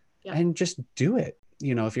situation Yeah. and just do it.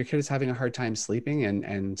 If your kid is having a hard time sleeping,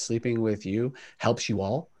 and sleeping with you helps you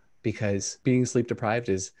all, because being sleep deprived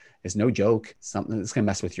is no joke, something that's going to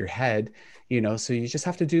mess with your head, so you just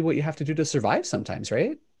have to do what you have to do to survive sometimes,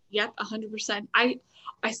 right? Yep. 100%.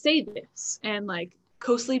 I say this and like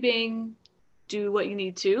co-sleeping, do what you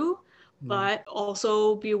need to, Mm. but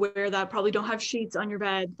also be aware that probably don't have sheets on your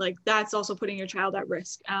bed. Like that's also putting your child at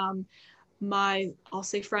risk. My I'll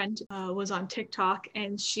say friend was on TikTok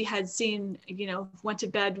and she had seen, went to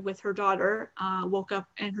bed with her daughter, woke up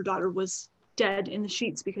and her daughter was dead in the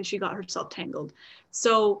sheets because she got herself tangled.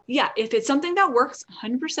 So yeah, if it's something that works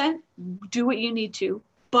 100%, do what you need to,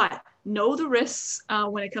 but know the risks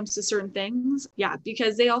when it comes to certain things. Yeah,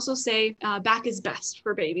 because they also say back is best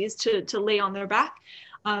for babies to lay on their back.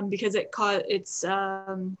 Because it's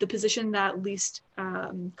the position that least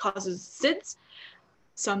causes SIDS.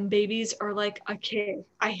 Some babies are like, okay,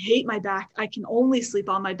 I hate my back. I can only sleep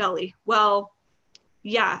on my belly. Well,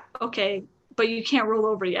 yeah, okay, but you can't roll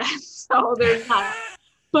over yet. So there's that.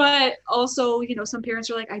 But also, some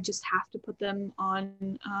parents are like, I just have to put them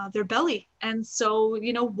on their belly. And so,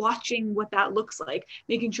 watching what that looks like,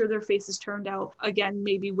 making sure their face is turned out. Again,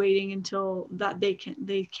 maybe waiting until that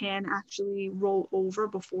they can actually roll over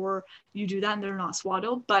before you do that and they're not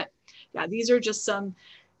swaddled. But yeah, these are just some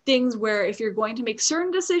things where if you're going to make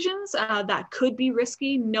certain decisions that could be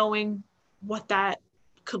risky, knowing what that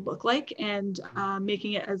could look like and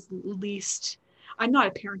making it as least. I'm not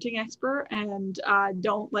a parenting expert and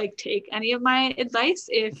don't like take any of my advice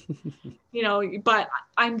if but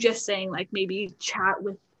I'm just saying like maybe chat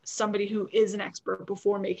with somebody who is an expert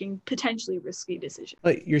before making potentially risky decisions.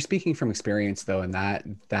 But you're speaking from experience, though, and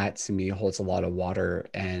that to me holds a lot of water.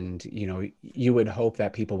 And you would hope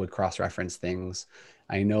that people would cross-reference things.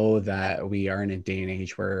 I know that we are in a day and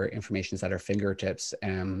age where information is at our fingertips,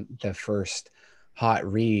 and the first hot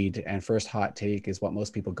read and first hot take is what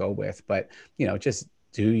most people go with. But just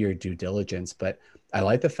do your due diligence. But I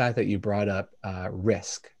like the fact that you brought up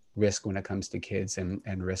risk when it comes to kids, and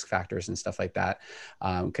risk factors and stuff like that,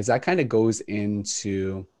 because that kind of goes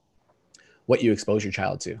into what you expose your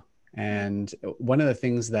child to. And one of the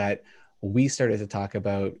things that we started to talk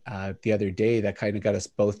about the other day that kind of got us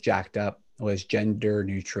both jacked up was gender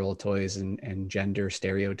neutral toys, and gender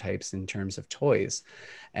stereotypes in terms of toys.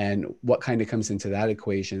 And what kind of comes into that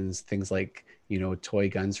equation is things like, toy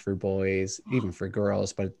guns for boys, even for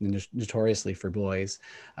girls, but notoriously for boys,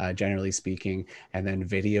 generally speaking. And then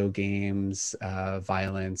video games,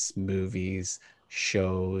 violence, movies,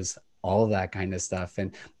 shows, all of that kind of stuff.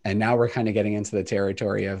 And now we're kind of getting into the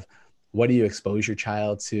territory of what do you expose your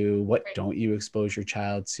child to? What don't you expose your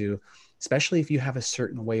child to? Especially if you have a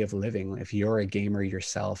certain way of living, if you're a gamer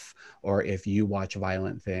yourself, or if you watch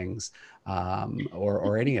violent things,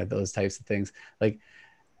 or any of those types of things. Like,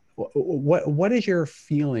 what is your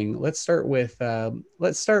feeling? Let's start with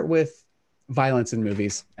violence in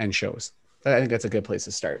movies and shows. I think that's a good place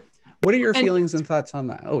to start. What are your And feelings and thoughts on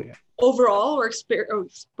that? Oh yeah. overall, or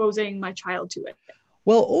exposing my child to it?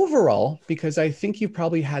 Well, overall, because I think you've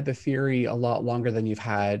probably had the theory a lot longer than you've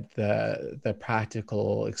had the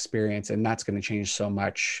practical experience, and that's going to change so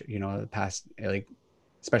much, the past, like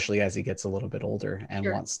especially as he gets a little bit older and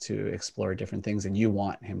Sure. wants to explore different things, and you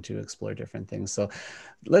want him to explore different things. So,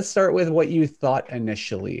 let's start with what you thought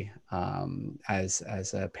initially,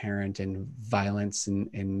 as a parent, and violence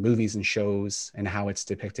in movies and shows, and how it's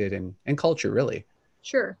depicted in culture, really.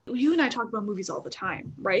 Sure. You and I talk about movies all the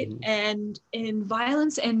time, right? Mhm. And in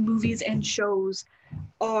violence and movies and shows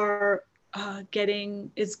are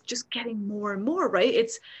is just getting more and more, right?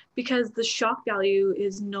 It's because the shock value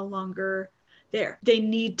is no longer there. They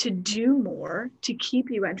need to do more to keep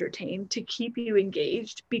you entertained, to keep you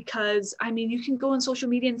engaged, because I mean, you can go on social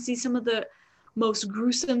media and see some of the most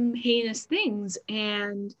gruesome, heinous things,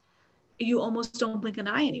 and you almost don't blink an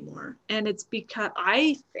eye anymore. And it's because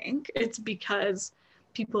I think it's because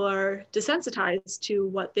people are desensitized to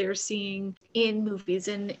what they're seeing in movies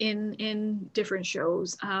and in different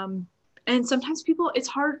shows. And sometimes people, it's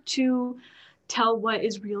hard to tell what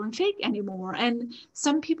is real and fake anymore. And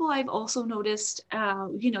some people I've also noticed,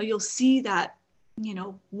 you'll see that,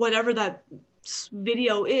 whatever that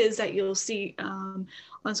video is that you'll see on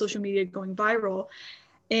social media going viral,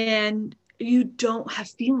 and you don't have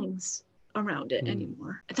feelings around it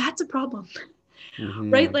anymore. That's a problem,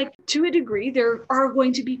 right? Mm-hmm. Like, to a degree, there are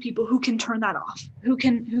going to be people who can turn that off, who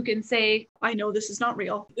can say, I know this is not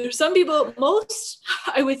real. There's some people, most,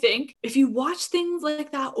 I would think, if you watch things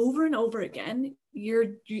like that over and over again,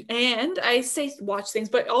 and I say watch things,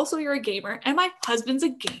 but also you're a gamer, and my husband's a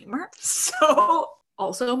gamer. So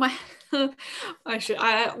also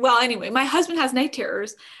anyway, my husband has night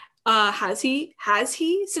terrors. Has he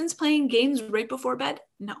since playing games right before bed?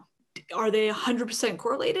 No. Are they 100%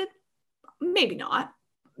 correlated? Maybe not.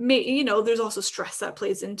 There's also stress that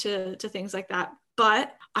plays into things like that.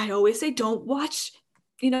 But I always say, don't watch,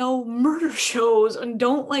 murder shows, and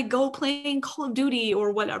don't like go playing Call of Duty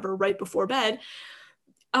or whatever right before bed.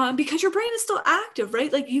 Because your brain is still active,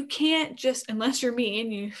 right? Like, you can't just, unless you're me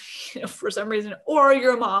and you for some reason, or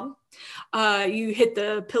you're a mom, you hit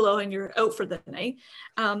the pillow and you're out for the night.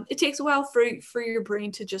 It takes a while for your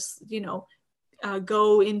brain to just,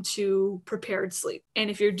 go into prepared sleep. And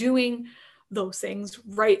if you're doing those things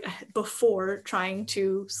right before trying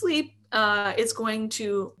to sleep, it's going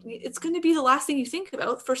to be the last thing you think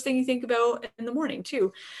about, first thing you think about in the morning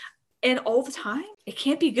too. And all the time, it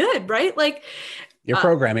can't be good, right? Like, You're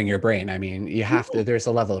programming your brain. I mean, you have to, there's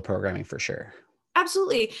a level of programming for sure.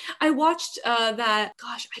 Absolutely. I watched that,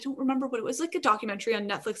 gosh, I don't remember what it was, like a documentary on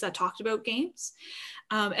Netflix that talked about games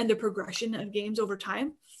and the progression of games over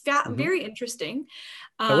time. Very interesting.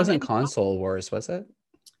 That wasn't Console Wars, was it?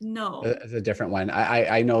 No. It's a different one.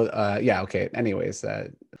 I know. Yeah. Okay. Anyways,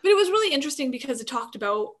 but it was really interesting because it talked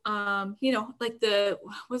about, like the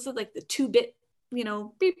 2-bit,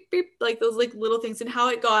 beep, beep, like those like little things, and how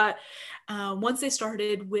it got, once they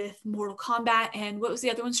started with Mortal Kombat and what was the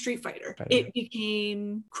other one? Street Fighter. It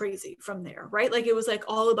became crazy from there, right? Like, it was like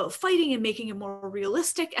all about fighting and making it more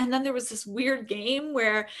realistic. And then there was this weird game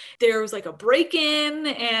where there was like a break-in,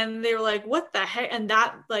 and they were like, what the heck? And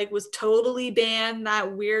that like was totally banned,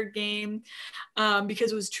 that weird game,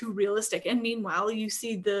 because it was too realistic. And meanwhile, you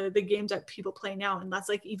see the games that people play now, and that's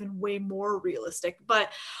like even way more realistic.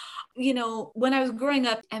 But when I was growing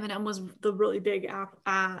up, Eminem was the really big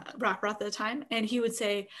rapper at the time, and he would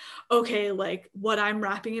say, okay, like, what I'm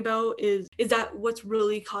rapping about is that what's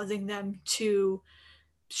really causing them to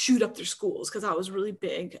shoot up their schools, because that was really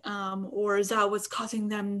big, or is that what's causing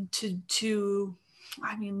them to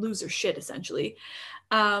lose their shit, essentially.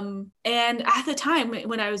 And at the time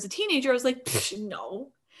when I was a teenager, I was like,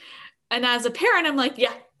 no. And as a parent, I'm like,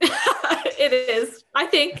 yeah, it is, I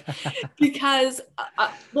think, because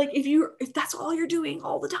like, if that's all you're doing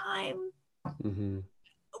all the time,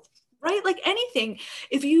 right? Like anything,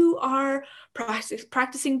 if you are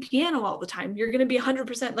practicing piano all the time, you're going to be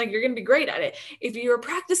 100%, like, you're going to be great at it. If you're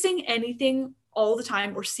practicing anything all the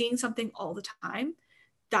time or seeing something all the time,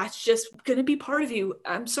 that's just going to be part of you.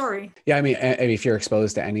 I'm sorry. Yeah, I mean, if you're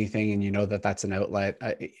exposed to anything and you know that that's an outlet,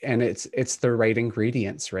 and it's the right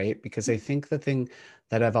ingredients, right? Because I think the thing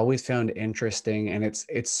that I've always found interesting, and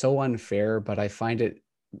it's so unfair, but I find it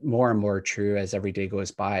more and more true as every day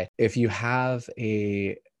goes by. If you have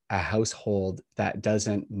a household that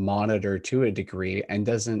doesn't monitor to a degree and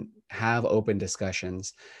doesn't have open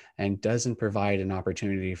discussions and doesn't provide an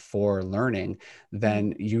opportunity for learning,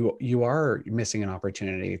 then you are missing an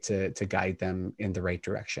opportunity to guide them in the right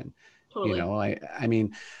direction. Totally. I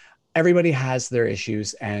mean, everybody has their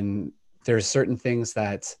issues, and there's certain things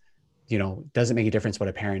that, you know, doesn't make a difference what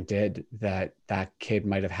a parent did, that that kid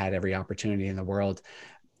might have had every opportunity in the world.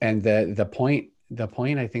 And the point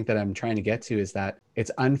I think that I'm trying to get to is that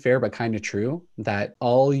it's unfair but kind of true that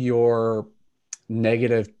all your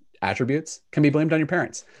negative attributes can be blamed on your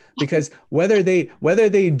parents, because whether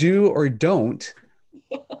they do or don't,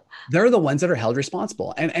 they're the ones that are held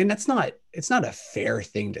responsible. And that's not, it's not a fair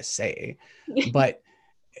thing to say, but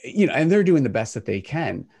you know, and they're doing the best that they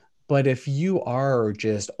can. But if you are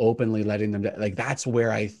just openly letting them, like, that's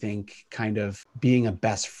where I think kind of being a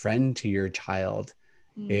best friend to your child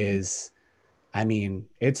Mm. is, I mean,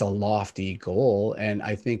 it's a lofty goal and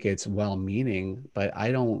I think it's well meaning, but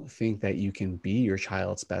I don't think that you can be your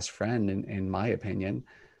child's best friend, in my opinion.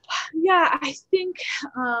 Yeah, I think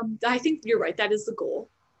you're right. That is the goal.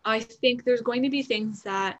 I think there's going to be things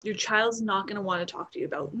that your child's not going to want to talk to you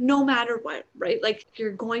about, no matter what, right? Like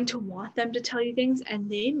you're going to want them to tell you things, and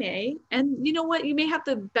they may. And you know what? You may have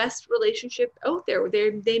the best relationship out there.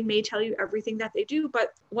 They may tell you everything that they do,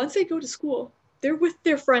 but once they go to school, they're with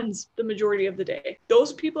their friends the majority of the day.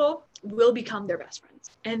 Those people will become their best friends,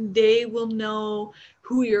 and they will know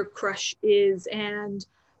who your crush is and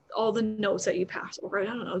all the notes that you pass over. I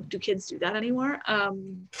don't know. Do kids do that anymore?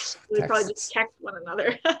 They probably just Texts, text one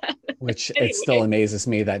another. which it still Anyway, amazes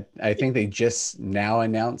me that I think they just now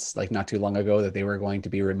announced, like not too long ago, that they were going to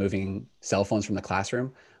be removing cell phones from the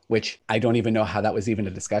classroom, which I don't even know how that was even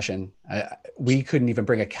a discussion. We couldn't even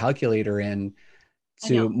bring a calculator in I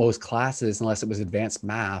to know. most classes unless it was advanced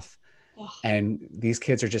math. Ugh. And these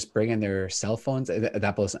kids are just bringing their cell phones.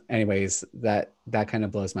 That blows, anyways, that kind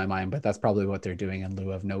of blows my mind, but that's probably what they're doing in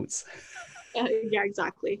lieu of notes. Yeah,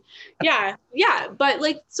 exactly. Yeah, yeah. But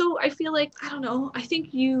like, so I feel like, I don't know. I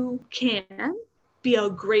think you can be a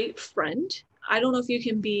great friend. I don't know if you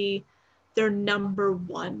can be their number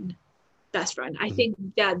one best friend. I Mhm. think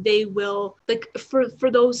that they will, like,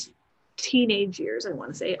 for those teenage years, I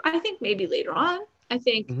want to say, I think maybe later on, I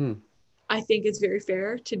think Mhm. I think it's very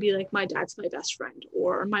fair to be like, my dad's my best friend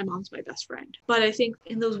or my mom's my best friend. But I think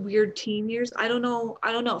in those weird teen years, I don't know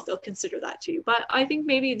if they'll consider that too. But I think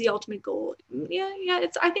maybe the ultimate goal, yeah,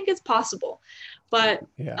 I think it's possible.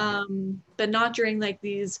 Yeah. But not during like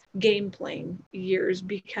these game playing years,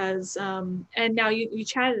 because and now you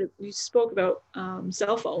spoke about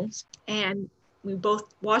cell phones, and we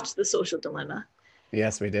both watched The Social Dilemma.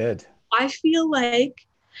 Yes, we did. I feel like,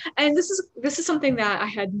 and this is something that I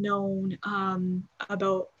had known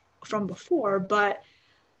about from before, but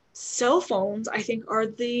cell phones I think are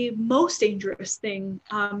the most dangerous thing.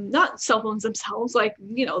 Not cell phones themselves, like,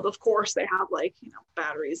 you know, of course they have, like, you know,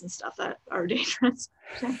 batteries and stuff that are dangerous,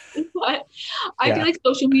 but I feel Yeah. like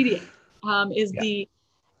social media is Yeah. the,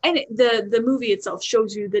 and the movie itself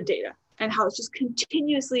shows you the data and how it's just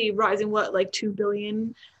continuously rising. What, like 2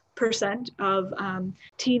 billion% of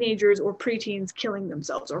teenagers or preteens killing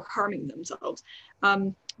themselves or harming themselves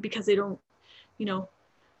because they don't, you know,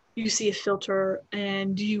 you see a filter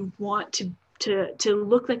and you want to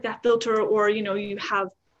look like that filter, or you know, you have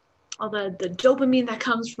all the dopamine that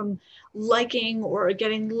comes from liking or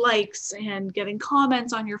getting likes and getting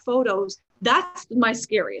comments on your photos. That's my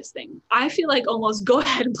scariest thing. I feel like almost go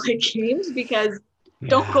ahead and play games, because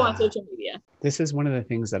don't go on Yeah. social media. This is one of the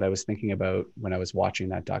things that I was thinking about when I was watching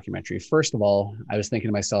that documentary. First of all, I was thinking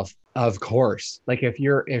to myself, of course, like if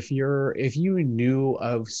you knew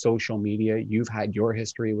of social media, you've had your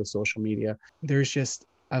history with social media, there's just,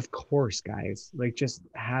 of course, guys, like just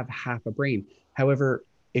have half a brain. However,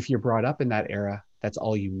 if you're brought up in that era, that's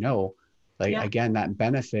all you know. Like Yeah. again, that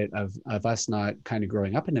benefit of us not kind of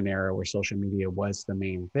growing up in an era where social media was the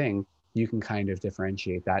main thing, you can kind of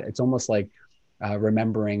differentiate that. It's almost like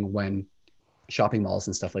remembering when shopping malls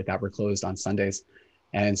and stuff like that were closed on Sundays.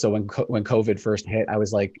 And so when COVID first hit, I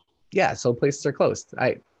was like, yeah, so places are closed.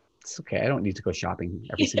 It's okay. I don't need to go shopping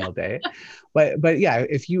every Yeah. single day. But yeah,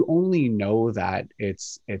 if you only know that,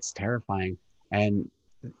 it's terrifying. And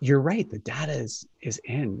you're right, the data is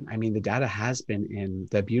in. I mean, the data has been in.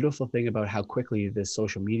 The beautiful thing about how quickly this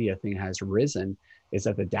social media thing has risen is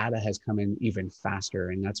that the data has come in even faster.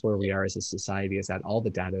 And that's where we are as a society, is that all the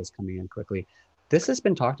data is coming in quickly. This has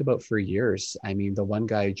been talked about for years. I mean, the one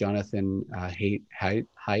guy, Jonathan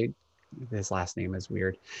Hyde, his last name is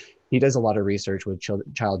weird. He does a lot of research with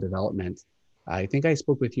child development. I think I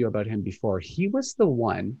spoke with you about him before. He was the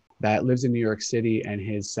one that lives in New York City, and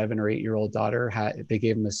his 7 or 8 year old daughter they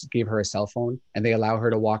gave her a cell phone, and they allow her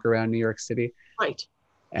to walk around New York City. Right.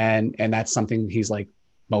 And that's something he's like,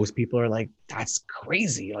 most people are like, that's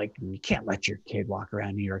crazy, like you can't let your kid walk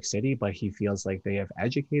around New York City, but he feels like they have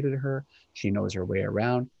educated her. She knows her way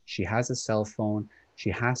around, she has a cell phone, she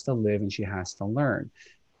has to live and she has to learn.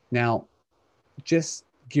 Now just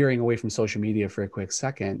gearing away from social media for a quick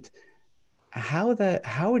second, how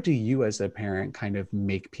do you as a parent kind of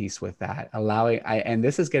make peace with that, allowing, and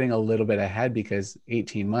this is getting a little bit ahead because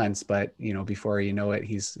 18 months, but before you know it,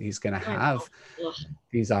 he's going to I know. have Ugh.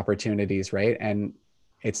 these opportunities, right? And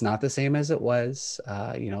it's not the same as it was.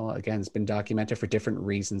 Again, it's been documented for different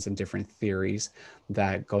reasons and different theories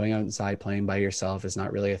that going outside playing by yourself is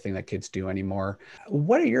not really a thing that kids do anymore.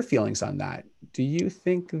 What are your feelings on that? Do you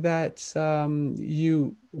think that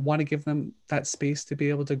you want to give them that space to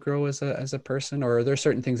be able to grow as a person, or are there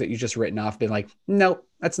certain things that you just written off, been like, nope,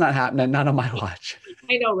 that's not happening, not on my watch?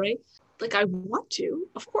 I know, right? Like I want to,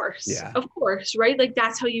 Yeah. of course, right? Like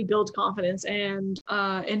that's how you build confidence and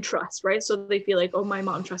trust, right? So they feel like, oh, my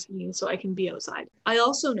mom trusts me, so I can be outside. I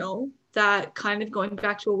also know that, kind of going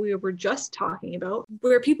back to what we were just talking about,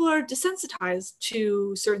 where people are desensitized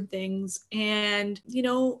to certain things, and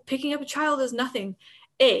picking up a child is nothing.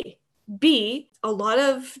 B, a lot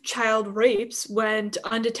of child rapes went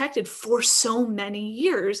undetected for so many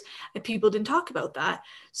years, and people didn't talk about that.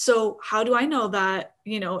 So how do I know that,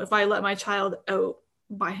 if I let my child out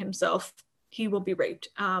by himself, he will be raped,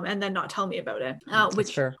 and then not tell me about it?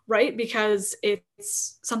 That's fair. Right? Because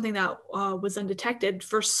it's something that was undetected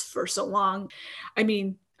for so long. I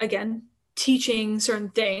mean, again, teaching certain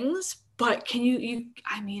things, but can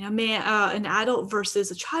I mean, a man, an adult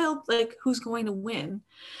versus a child, like who's going to win?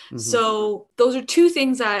 Mm-hmm. So those are two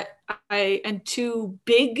things that and two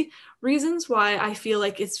big reasons why I feel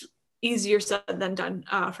like it's easier said than done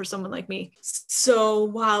for someone like me. So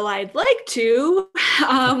while I'd like to,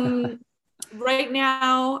 right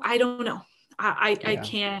now, I don't know.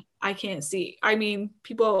 Yeah. I can't see. I mean,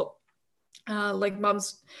 people like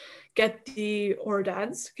moms or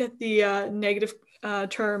dads get the negative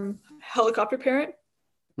term helicopter parent.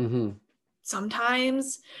 Mm-hmm.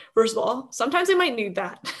 Sometimes, first of all, sometimes they might need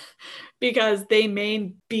that because they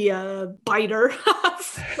may be a biter.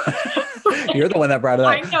 You're the one that brought it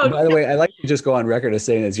I up. know. And by the way, I like to just go on record as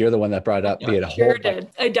saying is you're the one that brought up I being a sure whole. did.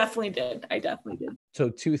 I definitely did. I definitely did. So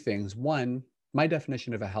two things. One, my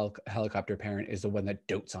definition of a helicopter parent is the one that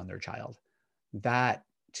dotes on their child. That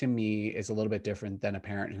to me is a little bit different than a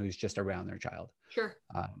parent who's just around their child. Sure.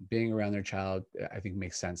 Being around their child, I think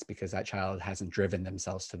makes sense because that child hasn't driven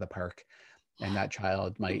themselves to the park, and that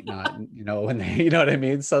child might not, when they, you know what I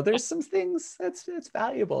mean? So there's some things it's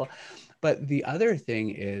valuable. But the other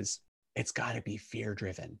thing is it's got to be fear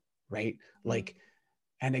driven, right? Like,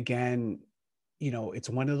 and again, it's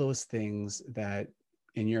one of those things that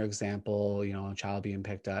in your example, a child being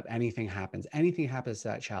picked up, anything happens to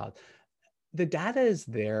that child. The data is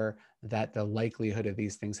there that the likelihood of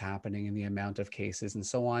these things happening and the amount of cases and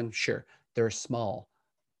so on, sure, they're small.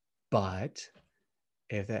 But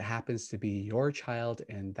if it happens to be your child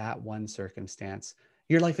in that one circumstance,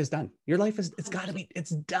 your life is done. Your life is, it's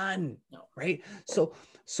done. No. Right. So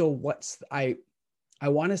I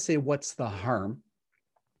want to say, what's the harm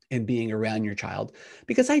in being around your child?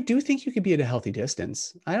 Because I do think you could be at a healthy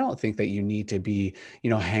distance. I don't think that you need to be,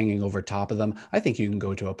 hanging over top of them. I think you can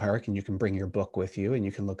go to a park and you can bring your book with you and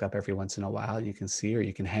you can look up every once in a while. You can see, or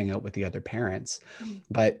you can hang out with the other parents. Mm-hmm.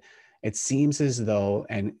 But it seems as though,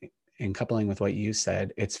 and in coupling with what you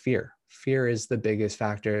said, it's fear. Fear is the biggest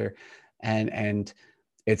factor. And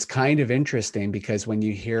it's kind of interesting because when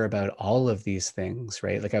you hear about all of these things,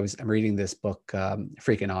 right? Like I'm reading this book,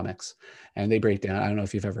 Freakonomics, and they break down, I don't know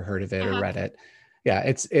if you've ever heard of it or read it.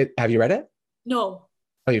 Yeah, have you read it? No.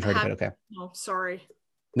 Oh, you've heard of it. Okay. No, sorry.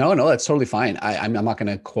 No, that's totally fine. I'm not going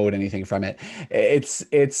to quote anything from it.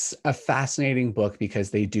 It's a fascinating book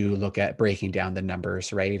because they do look at breaking down the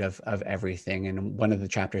numbers, right, of everything. And one of the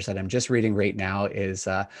chapters that I'm just reading right now is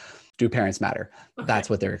Do Parents Matter? Okay. That's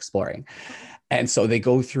what they're exploring. And so they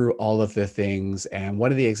go through all of the things. And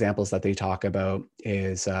one of the examples that they talk about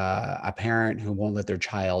is a parent who won't let their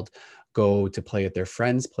child go to play at their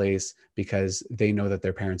friend's place because they know that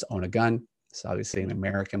their parents own a gun. It's obviously an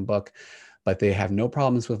American book, but they have no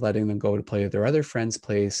problems with letting them go to play at their other friend's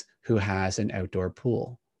place who has an outdoor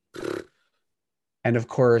pool. And of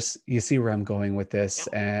course, you see where I'm going with this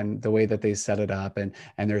and the way that they set it up, and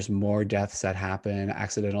there's more deaths that happen,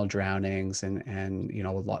 accidental drownings, and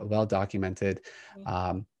well documented,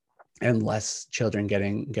 and less children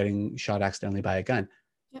getting shot accidentally by a gun.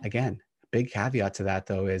 Yeah. Again, big caveat to that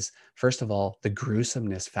though is, first of all, the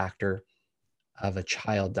gruesomeness factor of a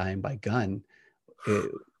child dying by gun.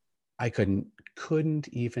 I couldn't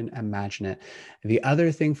even imagine it. The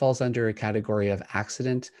other thing falls under a category of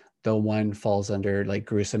accident, though one falls under like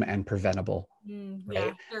gruesome and preventable.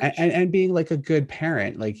 Right. Yeah, and being like a good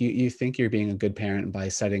parent, like you think you're being a good parent by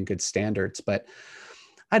setting good standards, but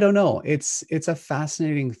I don't know. It's a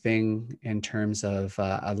fascinating thing in terms of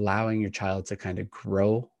allowing your child to kind of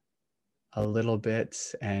grow a little bit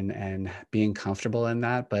and being comfortable in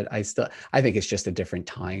that. But I think it's just a different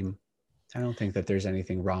time. I don't think that there's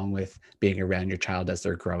anything wrong with being around your child as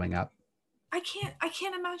they're growing up. I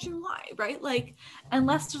can't imagine why, right? Like,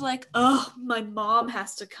 unless they're like, oh, my mom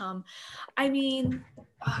has to come. I mean,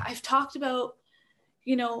 I've talked about,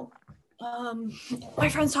 you know, my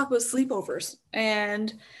friends talk about sleepovers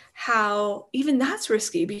and how even that's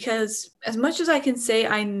risky, because as much as I can say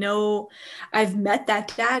I know I've met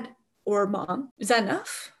that dad or mom, is that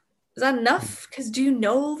enough? Is that enough? Because do you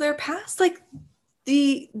know their past? Like,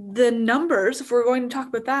 the numbers, if we're going to talk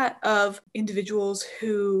about that, of individuals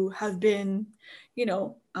who have been,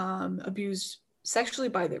 abused sexually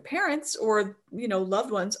by their parents or,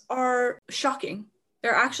 loved ones, are shocking.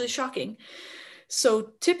 They're actually shocking.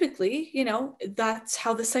 So typically, that's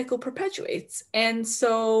how the cycle perpetuates. And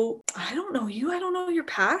so I don't know you, I don't know your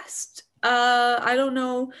past. I don't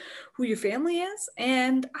know who your family is,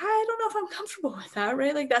 and I don't know if I'm comfortable with that,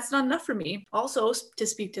 right? Like, that's not enough for me. Also, to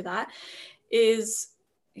speak to that, is,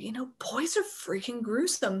 boys are freaking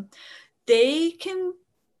gruesome. They can,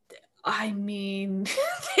 I mean,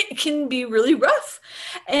 they can be really rough.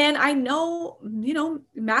 And I know,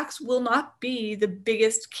 Max will not be the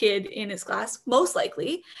biggest kid in his class, most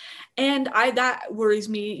likely. And that worries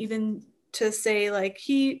me, even to say, like,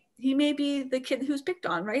 he may be the kid who's picked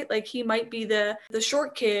on, right? Like, he might be the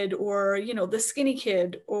short kid, or, the skinny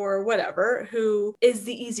kid, or whatever, who is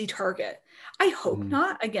the easy target. I hope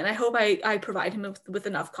not. Again, I hope I provide him with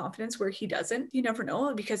enough confidence where he doesn't. You never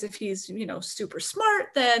know, because if he's, super smart,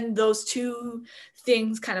 then those two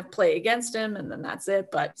things kind of play against him, and then that's it.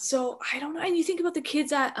 But so I don't know. And you think about the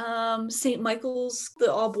kids at St. Michael's,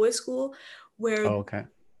 the all boys school, where Oh, okay.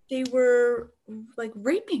 they were like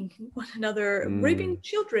raping one another, raping Mm.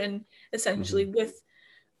 children, essentially, Hmm. with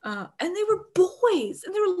and they were boys,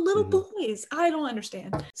 and they were little Hmm. boys. I don't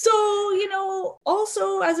understand. So,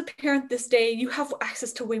 also as a parent this day, you have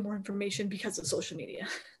access to way more information because of social media.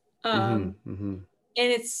 Hmm. Um, Hmm.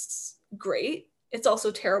 and it's great. It's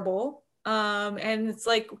also terrible. And it's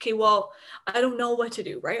like, okay, well, I don't know what to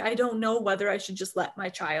do, right? I don't know whether I should just let my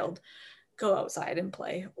child go outside and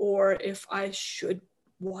play, or if I should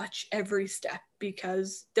watch every step,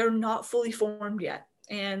 because they're not fully formed yet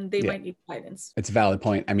and they Yeah. might need guidance. It's a valid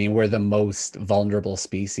point. I mean, we're the most vulnerable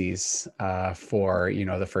species for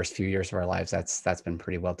the first few years of our lives. That's been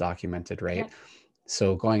pretty well documented, Yeah. right?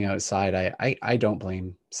 So going outside, I don't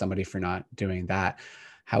blame somebody for not doing that.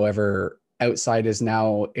 However, outside is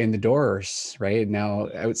now in the doors, right? Now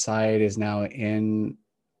outside is now in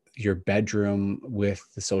your bedroom with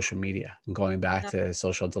the social media, and going back to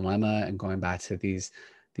Social Dilemma and going back to these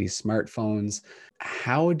smartphones.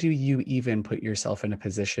 How do you even put yourself in a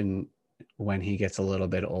position when he gets a little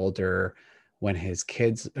bit older, when his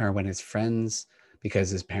kids or when his friends, because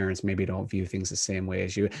his parents maybe don't view things the same way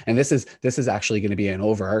as you? And this is actually going to be an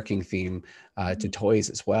overarching theme to toys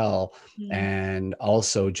as well, Mm-hmm. and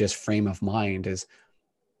also just frame of mind is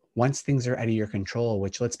once things are out of your control,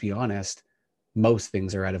 which, let's be honest, most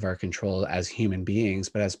things are out of our control as human beings,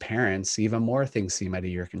 but as parents, even more things seem out of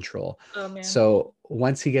your control. Oh man. So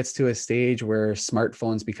once he gets to a stage where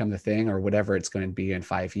smartphones become the thing, or whatever it's going to be in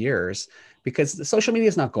 5 years, because the social media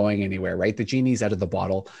is not going anywhere, right? The genie's out of the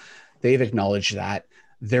bottle. They've acknowledged that.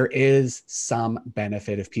 There is some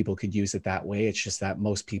benefit if people could use it that way. It's just that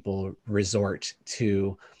most people resort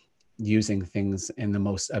to using things in the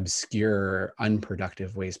most obscure,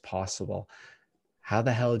 unproductive ways possible. How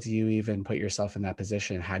the hell do you even put yourself in that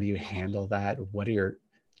position? How do you handle that?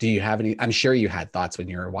 Do you have any? I'm sure you had thoughts when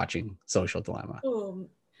you were watching Social Dilemma. Oh,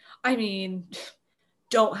 I mean,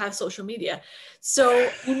 don't have social media. So,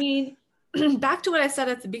 I mean, back to what I said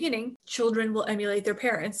at the beginning, children will emulate their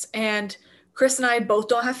parents. And Chris and I both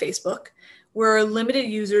don't have Facebook. We're limited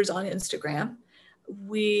users on Instagram.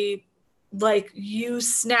 We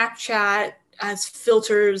use Snapchat as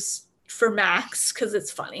filters for Max because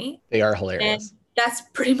it's funny. They are And hilarious. that's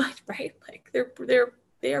pretty much right. Like,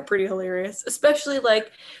 they are pretty hilarious, especially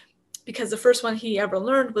because the first one he ever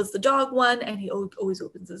learned was the dog one, and he always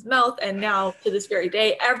opens his mouth. And now, to this very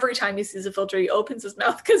day, every time he sees a filter, he opens his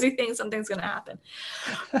mouth because he thinks something's going to happen.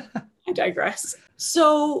 I digress.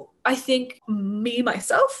 So I think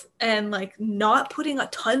myself, and not putting a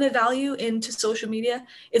ton of value into social media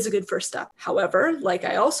is a good first step. However, like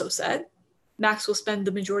I also said, Max will spend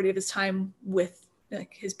the majority of his time with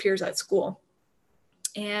his peers at school.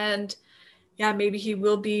 And yeah, maybe he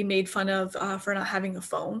will be made fun of for not having a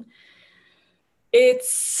phone.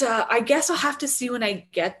 It's I guess I'll have to see when I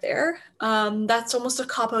get there. That's almost a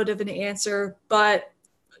cop out of an answer, but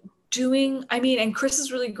and Chris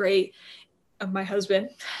is really great, my husband,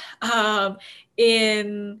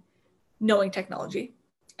 in knowing technology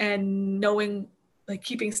and knowing, like,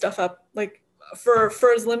 keeping stuff up, like, for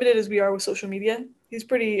as limited as we are with social media, he's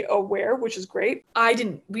pretty aware, which is great.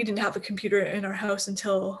 We didn't have a computer in our house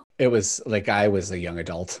until It was like I was a young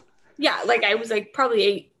adult. yeah, like I was like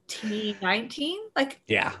probably 18, 19. Like,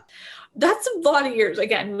 Yeah. that's a lot of years,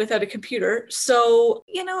 again, without a computer. So,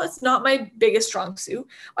 it's not my biggest strong suit.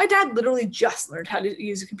 My dad literally just learned how to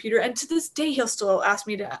use a computer. And to this day, he'll still ask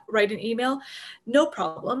me to write an email. No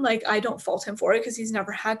problem. Like, I don't fault him for it because he's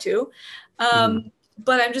never had to.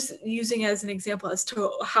 But I'm just using as an example as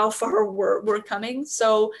to how far we're coming.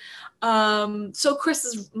 So Chris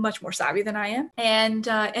is much more savvy than I am, and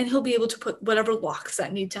he'll be able to put whatever locks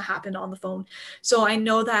that need to happen on the phone. So I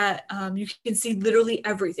know that you can see literally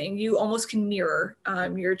everything. You almost can mirror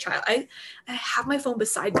your child. I have my phone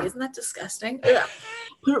beside me. Isn't that disgusting? Ugh.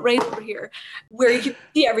 Put it right over here where you can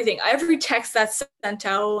see everything. Every text that's sent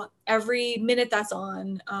out, every minute that's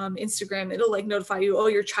on Instagram, it'll like notify you, oh,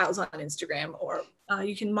 your child's on Instagram, or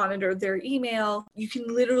you can monitor their email. You can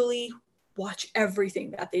literally watch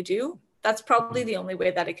everything that they do. That's probably the only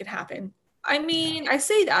way that it could happen. I mean, I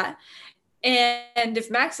say that. And if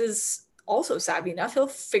Max is also savvy enough, he'll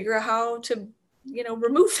figure out how to,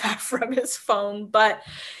 remove that from his phone. But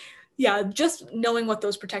yeah, just knowing what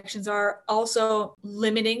those protections are, also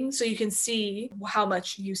limiting so you can see how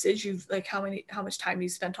much usage how much time you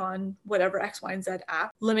spent on whatever X, Y, and Z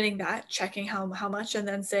app, limiting that, checking how much, and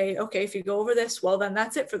then say, okay, if you go over this, well, then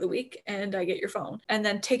that's it for the week and I get your phone. And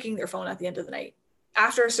then taking their phone at the end of the night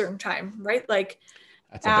after a certain time, right? Like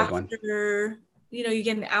That's a big one. You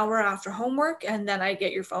get an hour after homework and then I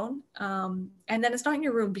get your phone. And then it's not in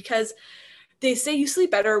your room, because they say you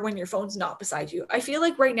sleep better when your phone's not beside you. I feel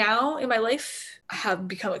like right now in my life, I have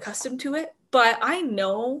become accustomed to it, but I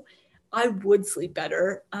know I would sleep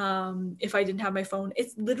better if I didn't have my phone.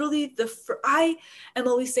 It's literally I am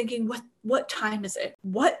always thinking, what time is it?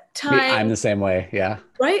 What time? I'm the same way. Yeah.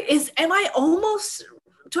 Right?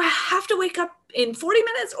 Do I have to wake up in 40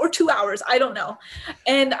 minutes or 2 hours? I don't know.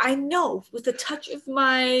 And I know with the touch of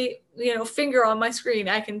my, finger on my screen,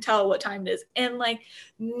 I can tell what time it is. And like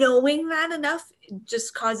knowing that enough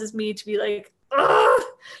just causes me to be like,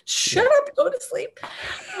 shut up, go to sleep.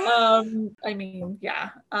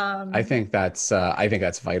 I think that's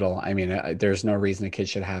vital. I mean, there's no reason a kid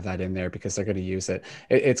should have that in there because they're going to use it.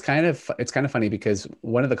 It's kind of funny because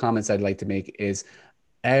one of the comments I'd like to make is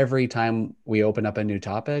every time we open up a new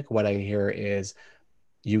topic, what I hear is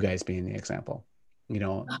you guys being the example,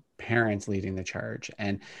 parents leading the charge.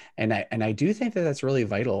 And I do think that that's really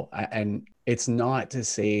vital. And it's not to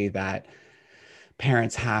say that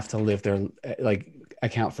parents have to live their,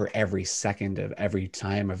 account for every second of every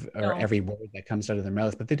time or every word that comes out of their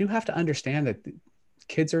mouth, but they do have to understand that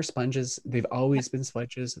kids are sponges. They've always been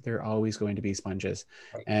sponges. They're always going to be sponges.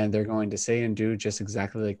 Right. And they're going to say and do just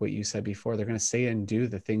exactly like what you said before. They're going to say and do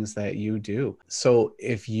the things that you do. So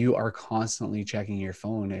if you are constantly checking your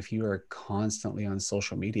phone, if you are constantly on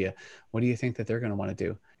social media, what do you think that they're going to want to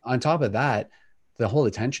do? On top of that, the whole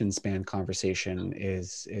attention span conversation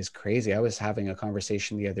is crazy. I was having a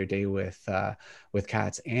conversation the other day with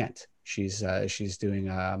Kat's aunt. She's doing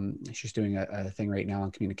a thing right now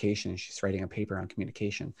on communication. She's writing a paper on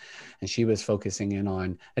communication, and she was focusing in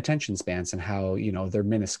on attention spans and how they're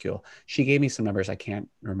minuscule. She gave me some numbers. I can't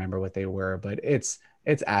remember what they were, but it's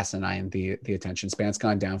asinine. The attention span's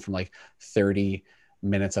gone down from like 30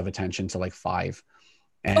 minutes of attention to like 5.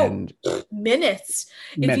 And minutes.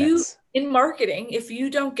 In marketing, if you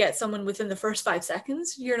don't get someone within the first 5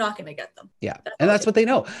 seconds, you're not going to get them. Yeah. And that's what they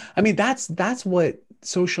know. I mean, that's what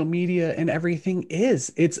social media and everything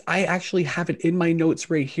is. I actually have it in my notes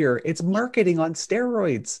right here. It's marketing on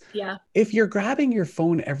steroids. Yeah. If you're grabbing your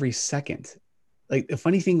phone every second, like the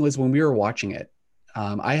funny thing was when we were watching it,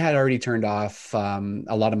 I had already turned off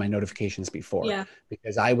a lot of my notifications before,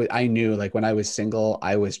 because I knew, like, when I was single,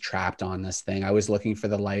 I was trapped on this thing. I was looking for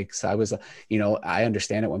the likes. I was, I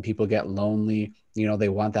understand it when people get lonely, they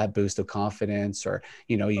want that boost of confidence, or,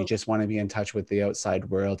 you just want to be in touch with the outside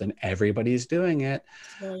world, and everybody's doing it.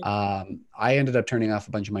 Right. I ended up turning off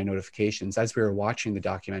a bunch of my notifications as we were watching the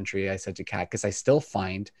documentary. I said to Kat, because I still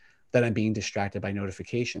find that I'm being distracted by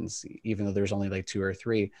notifications, even though there's only like 2 or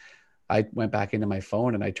 3. I went back into my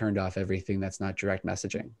phone and I turned off everything that's not direct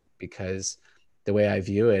messaging, because the way I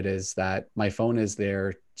view it is that my phone is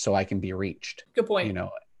there so I can be reached. Good point.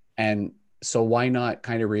 And So why not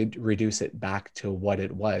kind of reduce it back to what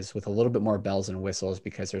it was with a little bit more bells and whistles,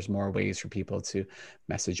 because there's more ways for people to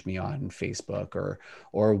message me on Facebook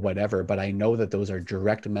or whatever. But I know that those are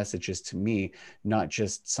direct messages to me, not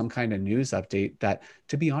just some kind of news update that,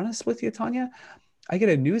 to be honest with you, Tanya, I get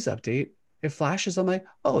a news update, it flashes, I'm like,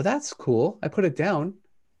 oh, that's cool. I put it down.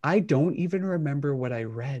 I don't even remember what I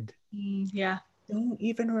read. Yeah. Don't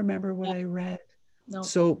even remember what I read. No.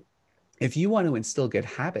 So if you want to instill good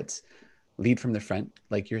habits, lead from the front,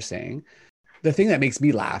 like you're saying. The thing that makes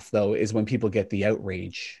me laugh, though, is when people get the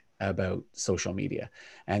outrage about social media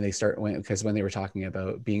and they start, because when they were talking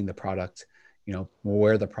about being the product,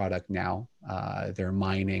 we're the product now. They're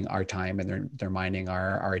mining our time and they're mining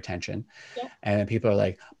our attention. Yeah. And people are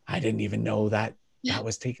like, I didn't even know that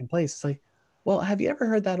was taking place. It's like, well, have you ever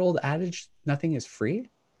heard that old adage, nothing is free?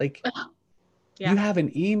 Like, Yeah. you have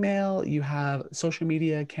an email, you have social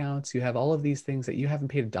media accounts, you have all of these things that you haven't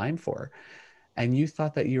paid a dime for. And you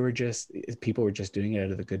thought that people were just doing it out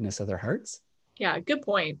of the goodness of their hearts. Yeah, good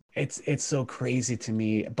point. It's so crazy to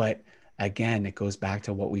me. But again, it goes back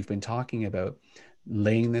to what we've been talking about,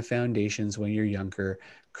 laying the foundations when you're younger,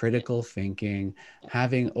 critical thinking,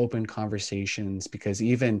 having open conversations, because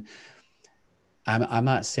even I'm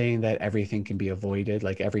not saying that everything can be avoided,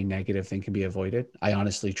 like every negative thing can be avoided. I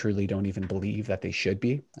honestly, truly don't even believe that they should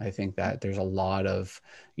be. I think that there's a lot of,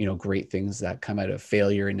 great things that come out of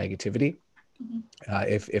failure and negativity,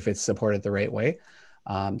 if it's supported the right way.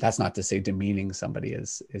 That's not to say demeaning somebody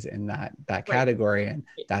is in that category, and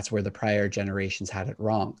that's where the prior generations had it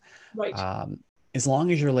wrong. Right. As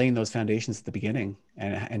long as you're laying those foundations at the beginning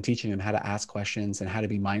and teaching them how to ask questions and how to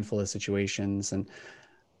be mindful of situations, and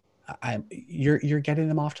you're getting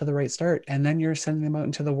them off to the right start, and then you're sending them out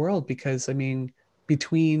into the world. Because I mean,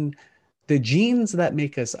 between the genes that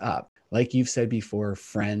make us up, like you've said before,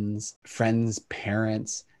 friends,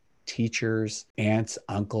 parents, teachers, aunts,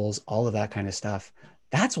 uncles, all of that kind of stuff,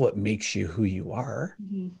 that's what makes you who you are.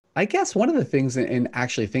 I guess one of the things in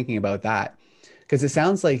actually thinking about that, because it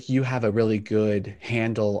sounds like you have a really good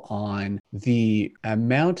handle on the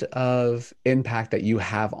amount of impact that you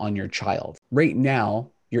have on your child. Right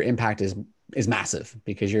now, your impact is massive,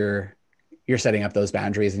 because you're setting up those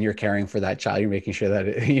boundaries and you're caring for that child. You're making sure that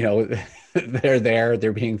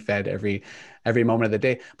they're being fed every moment of the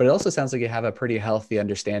day. But it also sounds like you have a pretty healthy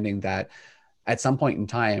understanding that at some point in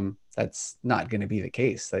time, that's not going to be the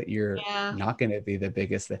case, that you're not going to be the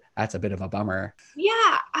biggest. That's a bit of a bummer.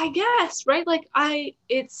 Yeah, I guess, right? Like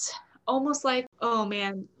it's almost like, oh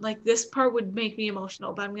man, like this part would make me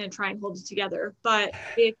emotional, but I'm going to try and hold it together. But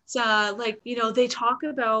it's like, they talk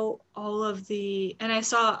about all of and I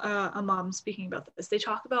saw a mom speaking about this. They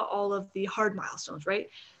talk about all of the hard milestones, right?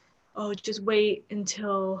 Oh, just wait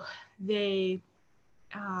until they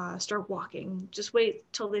start walking. Just wait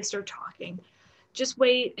till they start talking. Just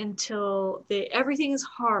wait until everything is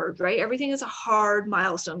hard, right? Everything is a hard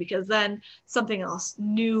milestone, because then something else,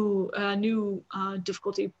 new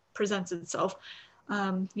difficulty presents itself.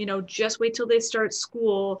 Just wait till they start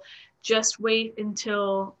school. Just wait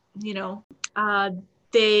until,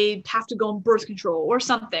 they have to go on birth control or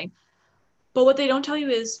something. But what they don't tell you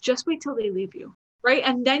is just wait till they leave you, right?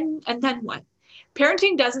 And then what?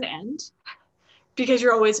 Parenting doesn't end, because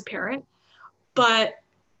you're always a parent. But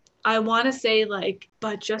I want to say,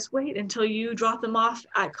 but just wait until you drop them off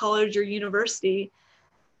at college or university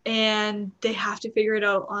and they have to figure it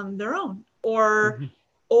out on their own, or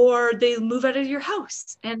they move out of your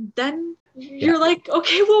house, and then you're like,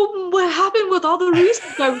 okay, well, what happened with all the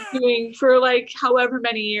research I was doing for however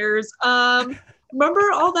many years?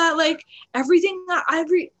 Remember all that, everything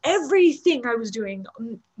I was doing,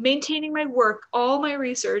 maintaining my work, all my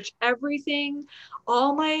research, everything,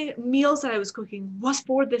 all my meals that I was cooking was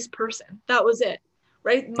for this person. That was it,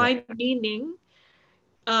 right? My meaning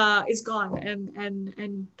is gone,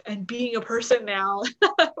 and being a person now,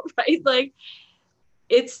 right?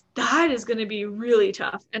 That is going to be really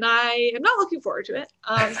tough, and I am not looking forward to it.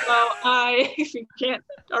 If you can't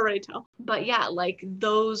already tell, but yeah,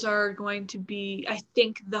 those are going to be, I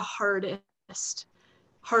think, the hardest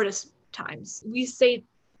times. We say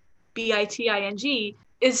BITING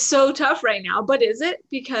is so tough right now, but is it?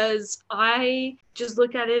 Because I just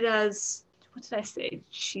look at it as, what did I say?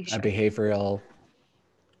 A behavioral.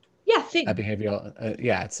 Yeah, thing. A behavioral.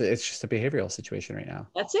 It's just a behavioral situation right now.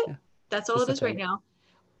 That's it. Yeah. That's all it is right now.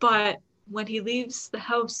 But when he leaves the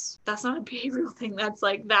house, that's not a behavioral thing. That's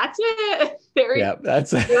it.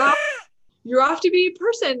 That's you're off to be a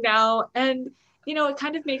person now. And, it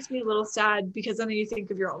kind of makes me a little sad, because then you think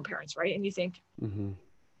of your own parents, right? And you think,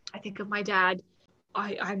 I think of my dad.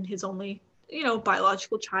 I'm his only,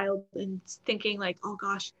 biological child, and thinking oh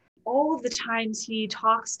gosh, all of the times he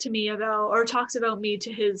talks about me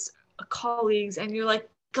to his colleagues, and you're like,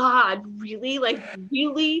 God, really? Like,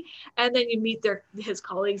 really? And then you meet his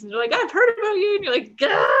colleagues and they're like, I've heard about you. And you're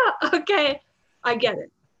like, okay, I get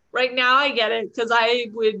it. Right now I get it, because I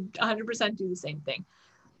would 100% do the same thing.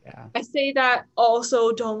 Yeah. I say that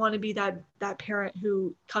also don't want to be that parent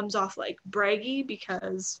who comes off like braggy,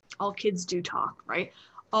 because all kids do talk, right?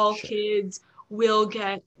 All kids will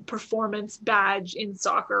get performance badge in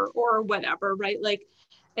soccer or whatever, right? Like,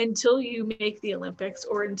 until you make the Olympics,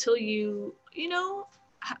 or until you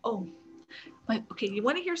okay, you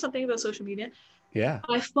want to hear something about social media? Yeah.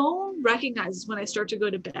 My phone recognizes when I start to go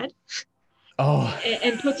to bed. Oh.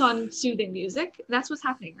 And puts on soothing music. That's what's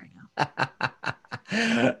happening right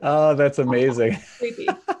now. Oh, that's amazing. Creepy.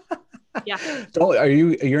 Yeah.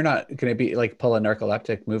 You're not going to be like, pull a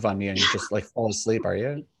narcoleptic move on me and you just like fall asleep, are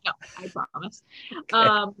you? No, I promise.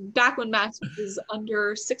 Okay. Back when Max was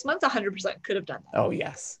under 6 months, 100% could have done that. Oh,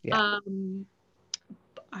 yes. Yeah.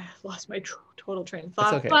 I lost my total train of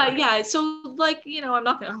thought. Okay. But yeah, so like,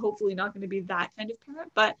 I'm hopefully not going to be that kind of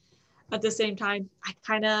parent, but at the same time, I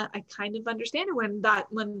kind of understand it when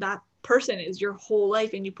that person is your whole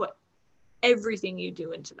life and you put everything you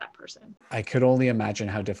do into that person. I could only imagine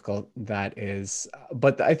how difficult that is.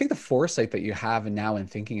 But I think the foresight that you have now in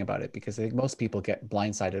thinking about it, because I think most people get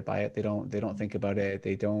blindsided by it. They don't think about it.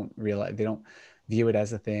 They don't realize, they don't view it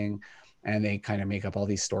as a thing. And they kind of make up all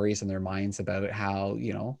these stories in their minds about how,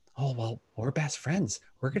 oh, well, we're best friends.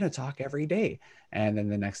 We're going to talk every day. And then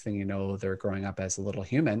the next thing you know, they're growing up as a little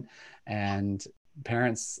human, and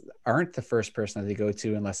parents aren't the first person that they go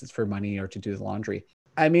to unless it's for money or to do the laundry.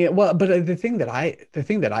 I mean, well, but the thing that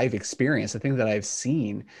I've experienced, the thing that I've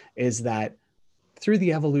seen is that through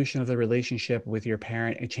the evolution of the relationship with your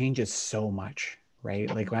parent, it changes so much,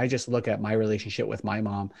 right? Like when I just look at my relationship with my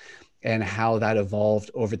mom and how that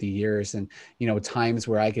evolved over the years, and, times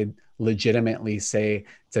where I could legitimately say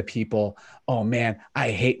to people, oh man, I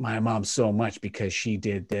hate my mom so much because she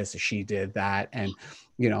did this or she did that. And,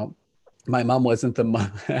 my mom wasn't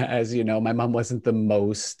as you know, my mom wasn't the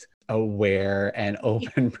most aware and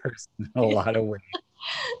open person in a lot of ways.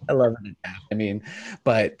 I love it. I mean,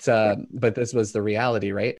 but this was the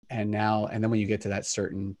reality, right? And then when you get to that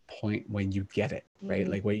certain point when you get it, right?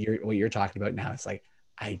 Like what you're talking about now, it's like,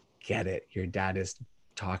 I get it. Your dad is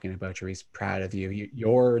talking about you. He's proud of you.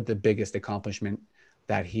 You're the biggest accomplishment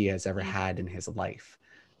that he has ever had in his life,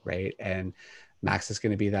 right? And Max is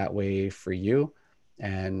going to be that way for you.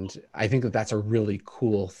 And I think that that's a really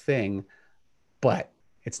cool thing, but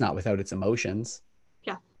it's not without its emotions.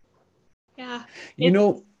 Yeah.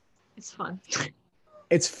 It's fun.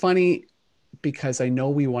 It's funny because I know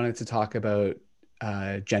we wanted to talk about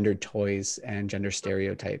gendered toys and gender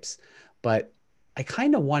stereotypes, but I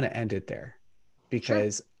kind of want to end it there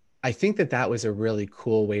because I think that was a really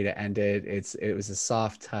cool way to end it. It was a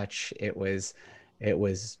soft touch. It was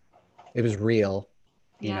real.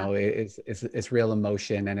 It's real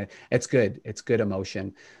emotion, and it's good. It's good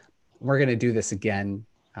emotion. We're going to do this again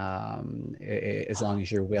as long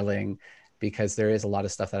as you're willing, because there is a lot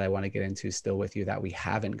of stuff that I want to get into still with you that we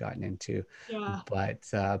haven't gotten into. Yeah. But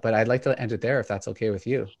I'd like to end it there if that's okay with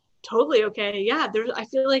you. Totally okay. Yeah. I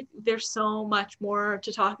feel like there's so much more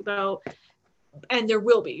to talk about, and there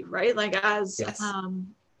will be, right? Like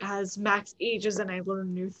as Max ages and I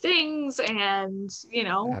learn new things, and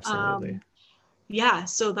Absolutely. Yeah,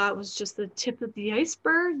 so that was just the tip of the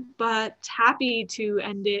iceberg, but happy to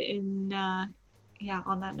end it in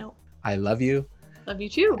on that note. I love you. Love you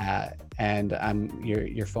too. And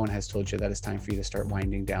your phone has told you that it's time for you to start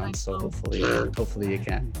winding down. So hopefully you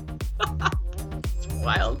can.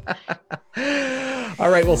 Wild. All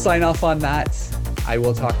right, we'll sign off on that. I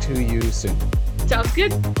will talk to you soon. Sounds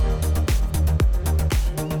good.